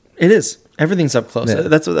close. It is. Everything's up close. Yeah.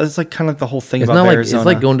 That's like kind of the whole thing It's about not like Arizona. it's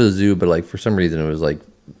like going to the zoo, but like for some reason it was like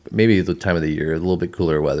maybe the time of the year, a little bit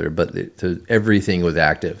cooler weather, but everything was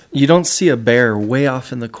active. You don't see a bear way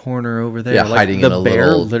off in the corner over there. Yeah, like hiding the in a bear,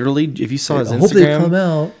 little- literally, if you saw his I hope they come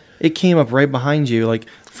Instagram, out. it came up right behind you, like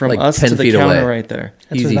from Like us 10 to the feet counter away. right there.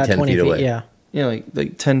 That's Easy about 10 20 feet away. Yeah. Yeah,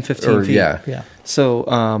 like 10, 15 Or, feet. yeah. Yeah. So,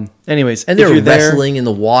 anyways, And they if were you're there- wrestling in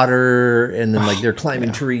the water, and then like they're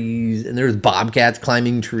climbing trees, and there's bobcats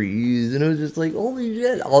climbing trees, and it was just like holy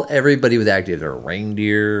shit! Everybody was active. There were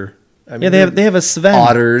reindeer. I mean, Yeah, they have a Sven.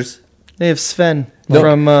 otters. They have Sven No,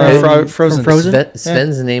 from from Frozen. Frozen?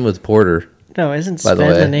 Sven's name was Porter. No, isn't By Sven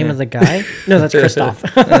the way. the name of the guy? No, that's Christoph.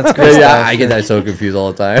 That's great. Yeah, I get that so confused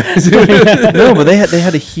all the time. No, but they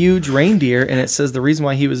had a huge reindeer, and it says the reason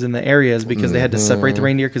why he was in the area is because they had to separate the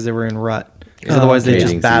reindeer because they were in rut. Because otherwise they mating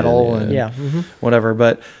just battle season, and yeah. whatever.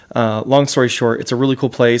 But long story short, it's a really cool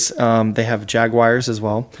place. They have jaguars as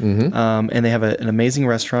well, and they have an amazing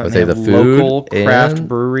restaurant. But And they they have have the food local craft and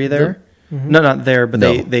brewery there. No, not there, but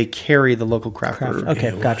No. they carry the local craft brewery.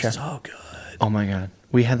 Okay, gotcha. So good. Oh my god,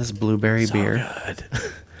 we had this blueberry beer. Good.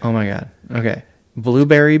 Oh my god. Okay,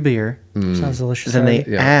 blueberry beer. Sounds delicious. Then they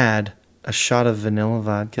already. Yeah. add a shot of vanilla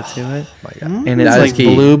vodka to it, My God. and it's That is like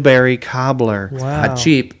key. blueberry cobbler. Wow. Not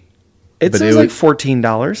cheap. It But says it like was $14.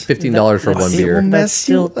 $15 for one it beer. will mess That's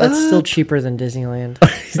you still up. cheaper than Disneyland.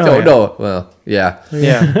 No, yeah. no. Well, yeah.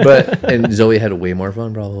 Yeah. But and Zoe had way more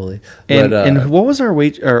fun probably. And, But, and what was our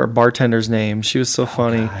bartender's name? She was so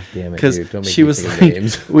funny God damn it, because dude. Don't make she me was think like,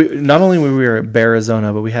 of names. not only were we at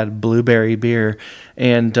Arizona, but we had blueberry beer,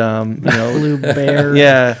 and Blueberry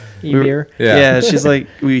yeah, beer. Yeah. yeah. She's like,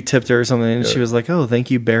 we tipped her or something, and she was like, "Oh,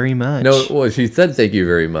 thank you very much." no, well, she said thank you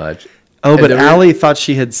very much. oh, and but then we- Allie thought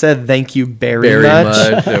she had said thank you very much.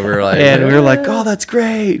 And we were like, And we were like, "Oh, that's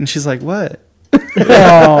great," and she's like, "What?"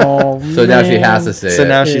 Oh, so now she man. has to say So it.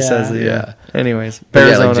 now she Yeah. says it. Yeah. Yeah. Anyways, But yeah,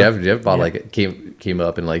 Arizona. like Jeff bought like came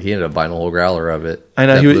up and like he ended up buying a whole growler of it. I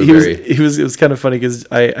know That he was blueberry. it was kind of funny because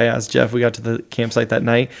I asked Jeff. We got to the campsite that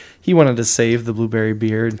night. He wanted to save the blueberry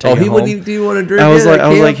beer and take Oh, it he home. wouldn't. Do you want to drink? I was it like, at I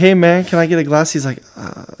was camp? like, hey man, can I get a glass? He's like,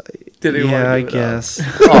 Didn't he yeah, wanna I give it up? guess.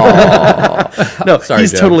 Aw. No, Sorry,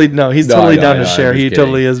 he's Jeff. totally No, totally I down know, to I'm share. just He kidding.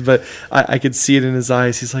 totally is, but I could see it in his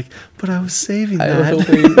eyes. He's like, but I was saving I that. was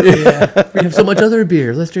hoping. We have so much other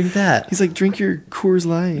beer. Let's drink that. He's like, drink your Coors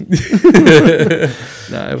Light.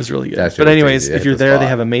 No, it was really good. That's But really anyways, crazy. if That's you're the there, they spot.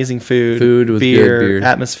 have amazing food, Food was beer, good, beer.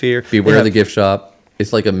 atmosphere. Beware They of the have- gift shop.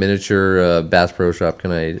 It's like a miniature Bass Pro Shop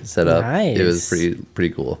kind of set up. It was Nice. pretty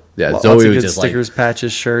cool. Yeah, Lots Zoe of was good just stickers,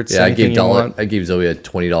 patches, shirts. like, yeah. anything you want. I gave Zoe a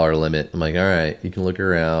 $20 limit. I'm like, all right, you can look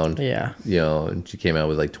around. Yeah. You know, and she came out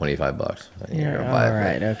with like $25. Like, Yeah. "Here, All buy it."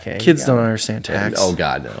 right. Okay. Kids got don't it. understand tax. Oh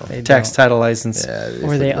God, no. They Tax, don't. title, license. Yeah, it's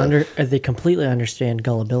Or they like the- they completely understand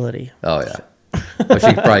gullibility. Oh yeah. Well,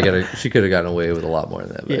 she could have gotten away with a lot more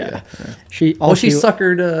than that. But yeah. She Oh, she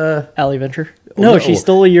suckered. Allie Venture. Oh, No, no. she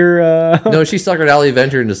stole your. No, she suckered Allie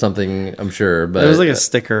Venture into something. I'm sure, but It was like a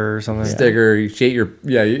sticker or something. sticker. She ate your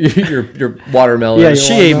your watermelon. Yeah, your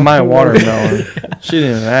She ate my watermelon. She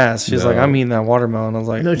didn't even ask. She's like, No. I'm eating that watermelon. I was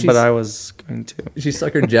like, No, she's- but I was going to. She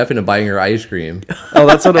suckered Jeff into buying her ice cream. Oh,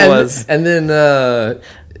 that's what it and, was. And then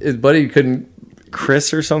his buddy couldn't.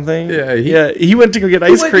 Chris or something. Yeah, he went to go get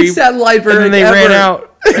He ice went to cream, Satellite for and then they ever. ran out.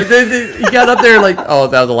 And then he got up there like, oh,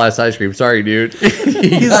 that was the last ice cream. Sorry, dude.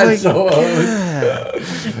 He's like, so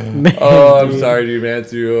Man, oh, I'm sorry, dude, man.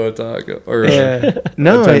 To taco or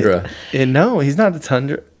No, a Tundra. No, he's not a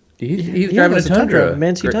Tundra. He's driving a it's a Tundra.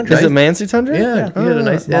 Mansi Great- Tundra. Is it Mansi Tundra? Yeah, he had a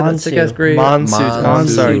nice, yeah, that sick ass Monsu. gray Monsu. I'm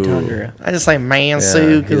sorry. Tundra. I just say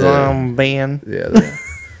Mansu Yeah, because yeah. I'm Ben. Yeah,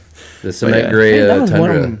 the cement yeah. gray Hey, that was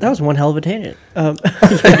Tundra. that was one hell of a tangent.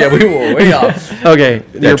 Yeah, we were way off. Okay,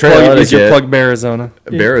 your trail plug is your etiquette. plug Arizona.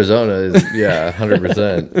 Arizona is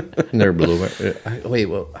 100%. Never blew. Wait,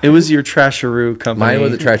 well, It was your Trasharoo company. mine was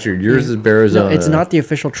the trasher. Yours is Arizona. No, it's not the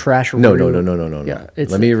official trash. No. Yeah,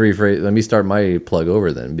 Let me rephrase. Let me start my plug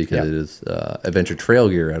over then because it is Adventure Trail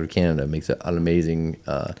Gear out of Canada makes an amazing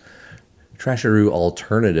Trasharoo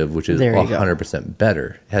alternative, which is There you go. 100%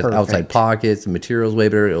 better. It has Perfect. outside pockets, the materials way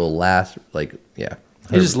better. It will last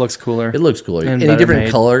It just looks cooler. It looks cooler. And Any better different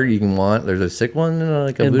made. color you can want. There's a sick one,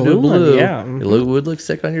 like a And blue blue one, yeah. It would look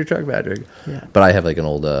sick on your truck, Patrick. Yeah. But I have like an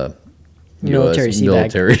old Military US sea bag.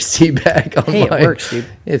 military sea bag on Hey, it mine. works, dude.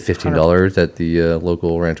 It's $15 at the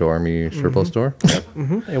local Rancho Army surplus store.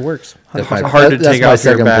 It works. That's 100%. Hard to take my off your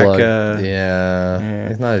second back, plug. yeah.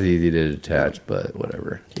 It's not as easy to detach, but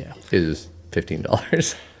whatever. Yeah. It is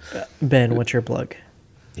 $15. Ben, what's your plug?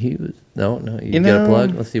 He was no. You, got know- a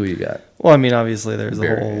plug? Let's see what you got. Well, I mean, obviously, there's the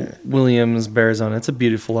Bear- whole Williams, Arizona. It's a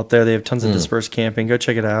beautiful up there. They have tons of dispersed camping. Go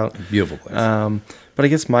check it out. Beautiful place. But I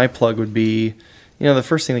guess my plug would be, the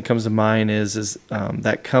first thing that comes to mind is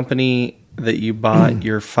that company that you bought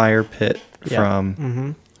your fire pit Yeah.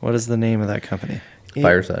 from. What is the name of that company?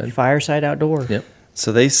 Fireside. Fireside Outdoor. Yep.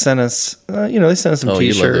 So they sent us, they sent us some Oh,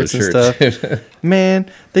 you love T-shirts and those shirts. stuff. Man,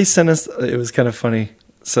 they sent us. It was kind of funny.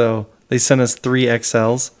 So they sent us 3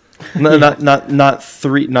 XLs. No, not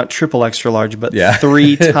three, not triple extra large, but Yeah.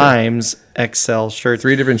 3 times XL shirts.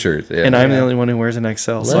 3 different shirts. Yeah. And I'm the only one who wears an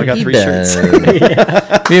XL, so I got 3 shirts.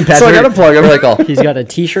 Me and Patrick, So I gotta plug 'em. we're like all He's got a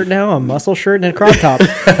T-shirt now, a muscle shirt, and a crop top.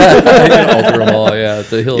 alter them all. Yeah,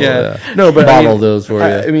 so he'll No, but bottle those for you.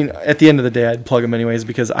 I mean, at the end of the day, I'd plug them anyways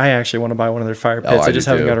because I actually want to buy one of their fire pits. I I do just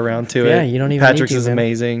haven't too. got around to it. Yeah, you don't even Patrick's need to, is man.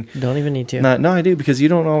 amazing. Don't even need to. No, I do because you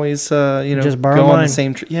don't always, Just borrow go on mine. the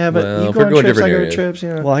same trip. Yeah, but Well, you if go we're on going trips, I different go to areas.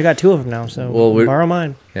 trips. Well, I got 2 of them now, so Well, borrow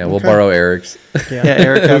mine. Yeah, we'll borrow Eric's. Yeah,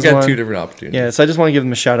 Eric We've has got one. 2 different opportunities. Yeah, so I just want to give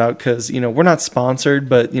them a shout out because we're not sponsored,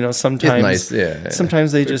 but sometimes nice, yeah.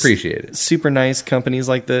 sometimes they We just appreciate it. Super nice companies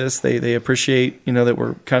like this. They appreciate that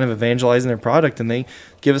we're kind of evangelizing their product, and they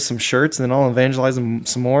give us some shirts, and then I'll evangelize them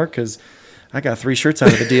some more because I got 3 shirts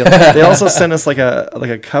out of the deal. They also sent us like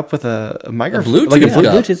a cup with a microphone, Bluetooth. like a cup.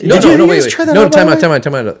 Bluetooth. Did you Wait. guys try that No, out, by the way?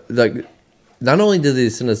 time out. Like, not only did they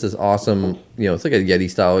send us this awesome, it's like a Yeti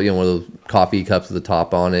style, one of those coffee cups with the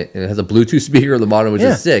top on it, and it has a Bluetooth speaker on the bottom, which Yeah.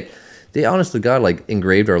 is sick. They, honest to God, like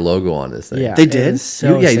engraved our logo on this thing. Yeah, They it did? is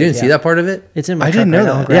so You sick, didn't see that part of it? It's in my I truck didn't know right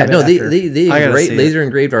now. that. I'll grab Yeah, no, it after. they I gotta see it. laser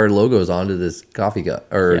engraved our logos onto this coffee cup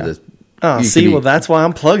or Yeah. this. Oh, you see, could well, eat- that's why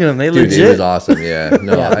I'm plugging them. They Dude, legit. it was awesome. Yeah,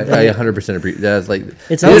 no, Yeah, I 100% appreciate. That's like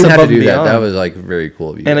It's they didn't have to above do and that. That beyond. was like very cool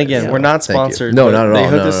of you. And guys. again, Yeah. we're not Thank you. sponsored. No, but not at They all.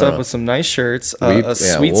 hooked No, us no, up no. with some nice shirts, We- a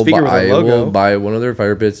sweet we'll speaker with buy, a logo. We'll buy one of their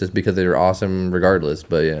fire pits just because they're awesome, regardless.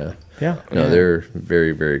 But yeah, Yeah. no, they're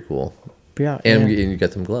very very cool. Yeah. And you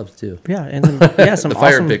got some gloves too. yeah, and then, some The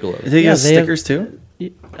fire awesome. pit gloves. Did they Yeah, give us they have- stickers too?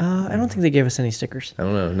 I don't think they gave us any stickers. I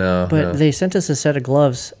don't know. No, But no. they sent us a set of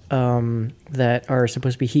gloves that are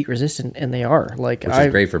supposed to be heat resistant, and they are. Like which is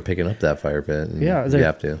great for picking up that fire pit. And Yeah, you they're-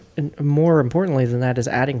 have to. And more importantly than that is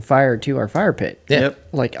adding fire to our fire pit. Yeah. Yep.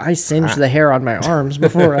 Like I singed the hair on my arms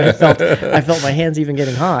before I felt my hands even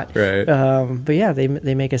getting hot. Right. But yeah, they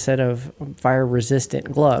make a set of fire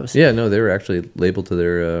resistant gloves. Yeah, no, they were actually labeled to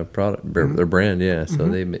their product, Mm-hmm. their brand. Yeah, so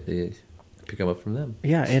they pick them up from them.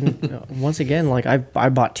 Yeah, and once again, like I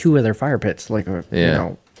bought 2 of their fire pits. Like Yeah.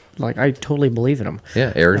 like I totally believe in them.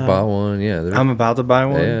 Yeah, Eric's bought one. Yeah, they're- I'm about to buy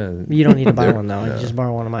one. yeah. You don't need to buy one though. You just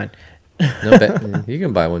borrow one of mine. No, you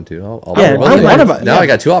can buy one too. I'll Yeah, borrow I both. wanna buy- Now yeah. I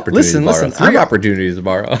got 2 opportunities. Listen, to borrow. listen, 3 I'm- opportunities to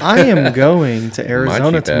borrow. I am going to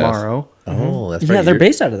Arizona cheap ass. tomorrow. Oh, that's right. Yeah, they're You're-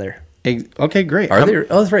 based out of there. Okay, great. Are they?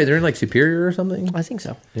 Oh, that's right. They're in like Superior or something. I think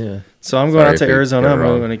so. Yeah. So I'm going Sorry out to if we Arizona. got it I'm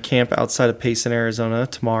wrong. going to camp outside of Payson, Arizona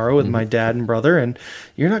tomorrow with my dad and brother. And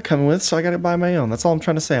you're not coming with, so I got to buy my own. That's all I'm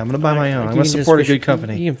trying to say. I'm going to buy my own. I'm You going to can just support a fish- good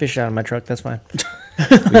company. You can fish out of my truck. That's fine.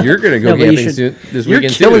 You're gonna go No, but you camping should- soon, this You're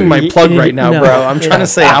weekend killing too. my plug You- right now, no. bro. I'm trying to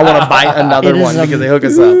say I want to buy another It is, one because they hook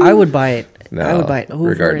us up. I would buy it. No, I would buy it over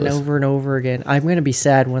regardless. and over and over again. I'm going to be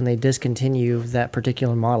sad when they discontinue that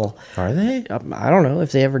particular model. Are they? I don't know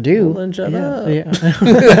if they ever do. Well, then shut up. Yeah.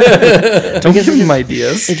 Don't give them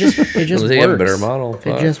ideas. It just Unless they have a works. better model. It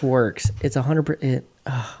Fuck. just works. It's 100%.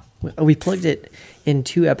 We plugged it in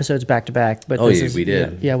 2 episodes back to back, but Oh, this yeah, is, we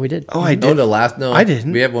did. Yeah, we did. Oh, I No, did. the last. No, I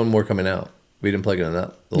didn't. We have one more coming out. We didn't plug it in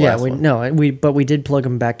that. The Yeah, last one. but we did plug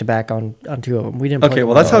them back to back on 2 of them. We didn't. Plug Okay, them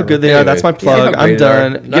well, that's all how over. good they are. That's my Anyway, plug. yeah, I'm great.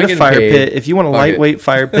 done. Not Get a getting fire paid. pit. If you want a Fuck it. lightweight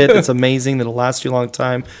fire pit that's amazing, that'll last you a long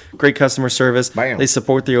time, great customer service. Bam. They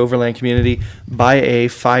support the overland community. Buy a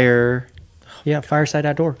Yeah, Fireside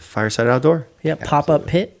Outdoor. Fireside Outdoor. Yeah, pop-up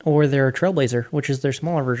pit or their Trailblazer, which is their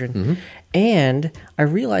smaller version. Mm-hmm. And I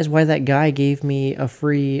realized why that guy gave me a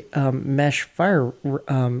free mesh fire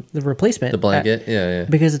the replacement. The blanket. Yeah.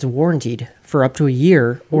 Because it's warranted for up to a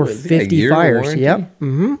year or Ooh, is it a 50 year fires. warranty? Yep.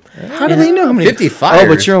 How do they know how many? 50 Oh, fires.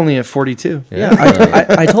 but you're only at 42. Yeah,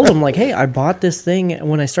 I told him like, hey, I bought this thing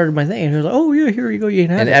when I started my thing, and he was like, oh yeah, here you go, you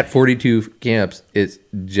can have And it. at 42 camps, it's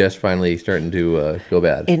just finally starting to go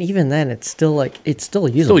bad. And even then, it's still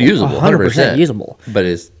usable. Still usable, 100% usable. But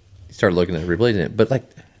you start looking at replacing it. But like,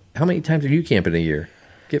 how many times are you camping a year?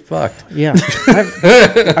 get fucked. Yeah.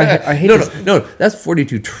 I hate this. No, that's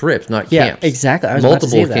 42 trips, not Yeah, camps. exactly. I was about to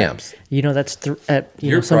multiple say that. camps. You know, that's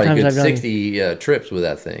You're sometimes probably I've good done 60 trips with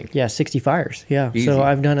that thing. 60 fires. Yeah. Easy. So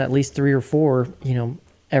I've done at least 3 or 4,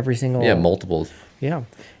 every single Yeah, multiples. Yeah.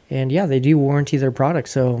 And they do warranty their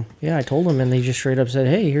products. So I told them, and they just straight up said,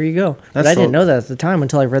 "Hey, here you go." But I didn't know that at the time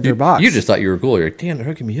until I read their box. You just thought you were cool. You're like, damn, they're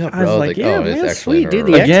hooking me up, bro. I was like, yeah, man, it's sweet, dude,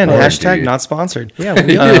 the Again, expert. hashtag not sponsored. Yeah,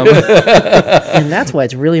 and that's why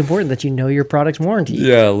it's really important that you know your product's warranty.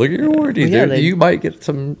 Yeah, look at your warranty. Well, You might get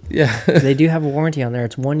some. Yeah. They do have a warranty on there.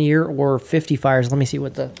 It's 1 year or 50 fires. Let me see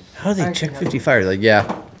what the. How do they check 50 fires? Like,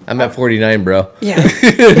 yeah, I'm at 49, bro. Yeah.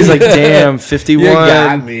 He's like, damn, 51. You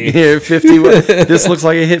got me. Here, 51. This looks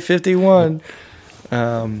like it hit 51.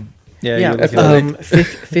 Yeah. You're looking at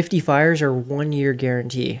 50 fires or 1 year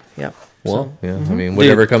guarantee. Yep. Well, I mean,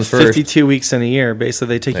 whatever comes first. 52 weeks in a year. Basically,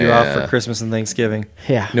 they take you off Yeah. for Christmas and Thanksgiving.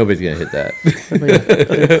 Yeah. Nobody's going to hit that.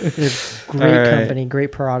 They're great All right. company,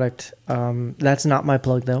 great product. That's not my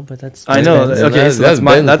plug though, but that's. I know. Ben's. Okay, so that's Ben's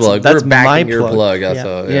my plug. that's We're backing my your plug. plug. Yeah.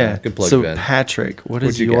 So, Yeah. Good plug, So Ben. Patrick, what What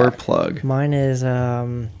is you your got? plug? Mine is,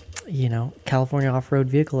 California Off-Road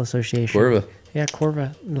Vehicle Association. Corva. Yeah,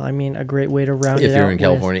 Corva. I mean, a great way to round If it out. you're in with-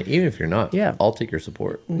 California, even if you're not, Yeah. I'll take your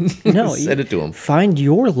support. No, Send it to them. Find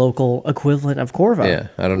your local equivalent of Corva. Yeah,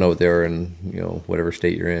 I don't know what they are in whatever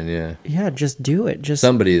state you're in. Yeah, Yeah, just do it. Just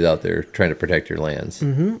somebody's out there trying to protect your lands.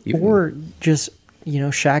 or just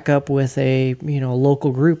shack up with a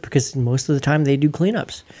local group, because most of the time they do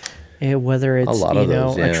cleanups. Whether it's lot of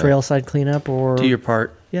those, a trailside cleanup or Do your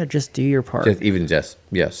part. just do your part.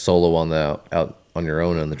 just solo on the out on your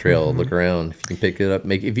own on the trail. Look around. If you can pick it up,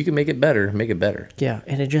 if you can make it better, make it better. Yeah,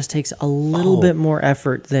 and it just takes a little bit more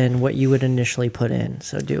effort than what you would initially put in.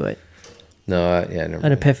 So do it. No, never An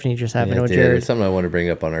mind. epiphany just happened with Yeah, Jared. it's something I want to bring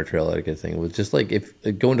up on our trail etiquette thing was just like if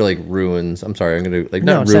going to like ruins. I'm sorry, I'm gonna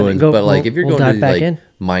No, not send it. ruins, Go- but like we'll- if you're we'll going dive to back like in.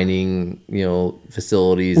 mining,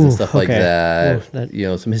 facilities and Oof, stuff like okay. that, Oof,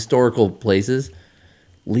 that- some historical places,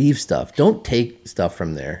 leave stuff. Don't take stuff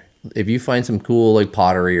from there. If you find some cool like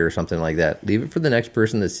pottery or something like that, leave it for the next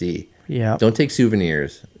person to see. Yeah. Don't take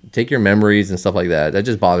souvenirs. Take your memories and stuff like that. That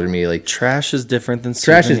just bothered me. Like Trash is different than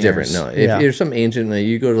trash is souvenirs. different. No, if Yeah. there's some ancient,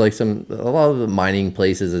 you go to like a lot of the mining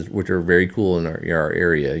places, which are very cool in our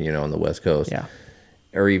area, on the West Coast, Yeah.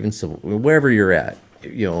 or even wherever you're at,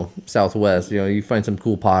 Southwest, you find some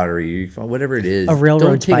cool pottery, you find whatever it is. A railroad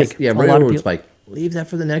Don't take spike. Yeah, A lot of railroad people- spike. Leave that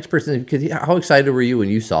for the next person. Because how excited were you when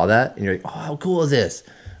you saw that? And you're like, oh, how cool is this?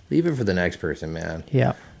 Leave it for the next person, man.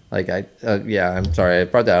 Yeah. Like I'm sorry I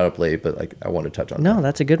brought that up late, but like I want to touch on that. No,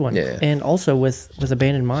 that's a good one. Yeah. And also with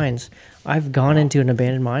abandoned mines, I've gone into an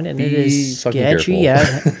abandoned mine and it Be is fucking sketchy.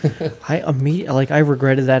 careful. Yeah, I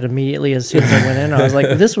regretted that immediately as soon as I went in. I was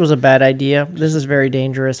like, this was a bad idea. This is very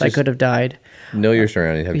dangerous. I could have died. Know your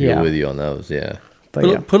surroundings. Have people Yeah. with you on those. Yeah.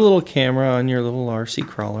 But Put a little camera on your little RC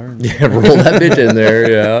crawler. and- Yeah, roll that bitch in there.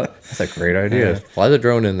 Yeah, that's a great idea. Fly the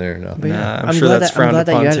drone in there. No. But yeah, Nah, I'm sure that's I'm glad frowned that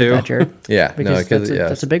you upon, added too. that, Jared. Yeah, Because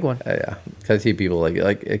that's a big one. Yeah, because I see people like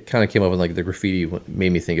it kind of came up in like the graffiti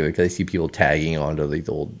made me think of it because I see people tagging onto like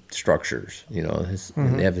the old structures,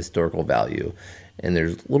 and they have historical value, and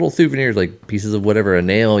there's little souvenirs like pieces of whatever, a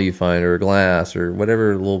nail you find or a glass or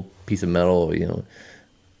whatever little piece of metal,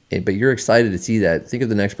 but you're excited to see that. Think of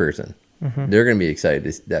the next person. They're going to be excited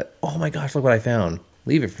to see that. Oh my gosh, look what I found.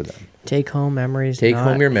 Leave it for them. Take home memories. Take not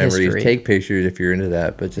home your memories. history. Take pictures if you're into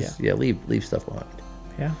that. But just leave stuff behind.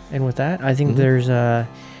 Yeah. And with that, I think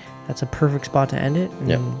that's a perfect spot to end it. And,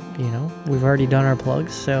 Yep. we've already done our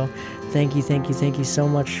plugs. So thank you so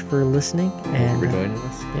much for listening. And For joining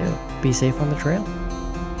us. be safe on the trail.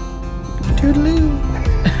 Toodaloo.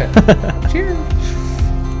 Cheers.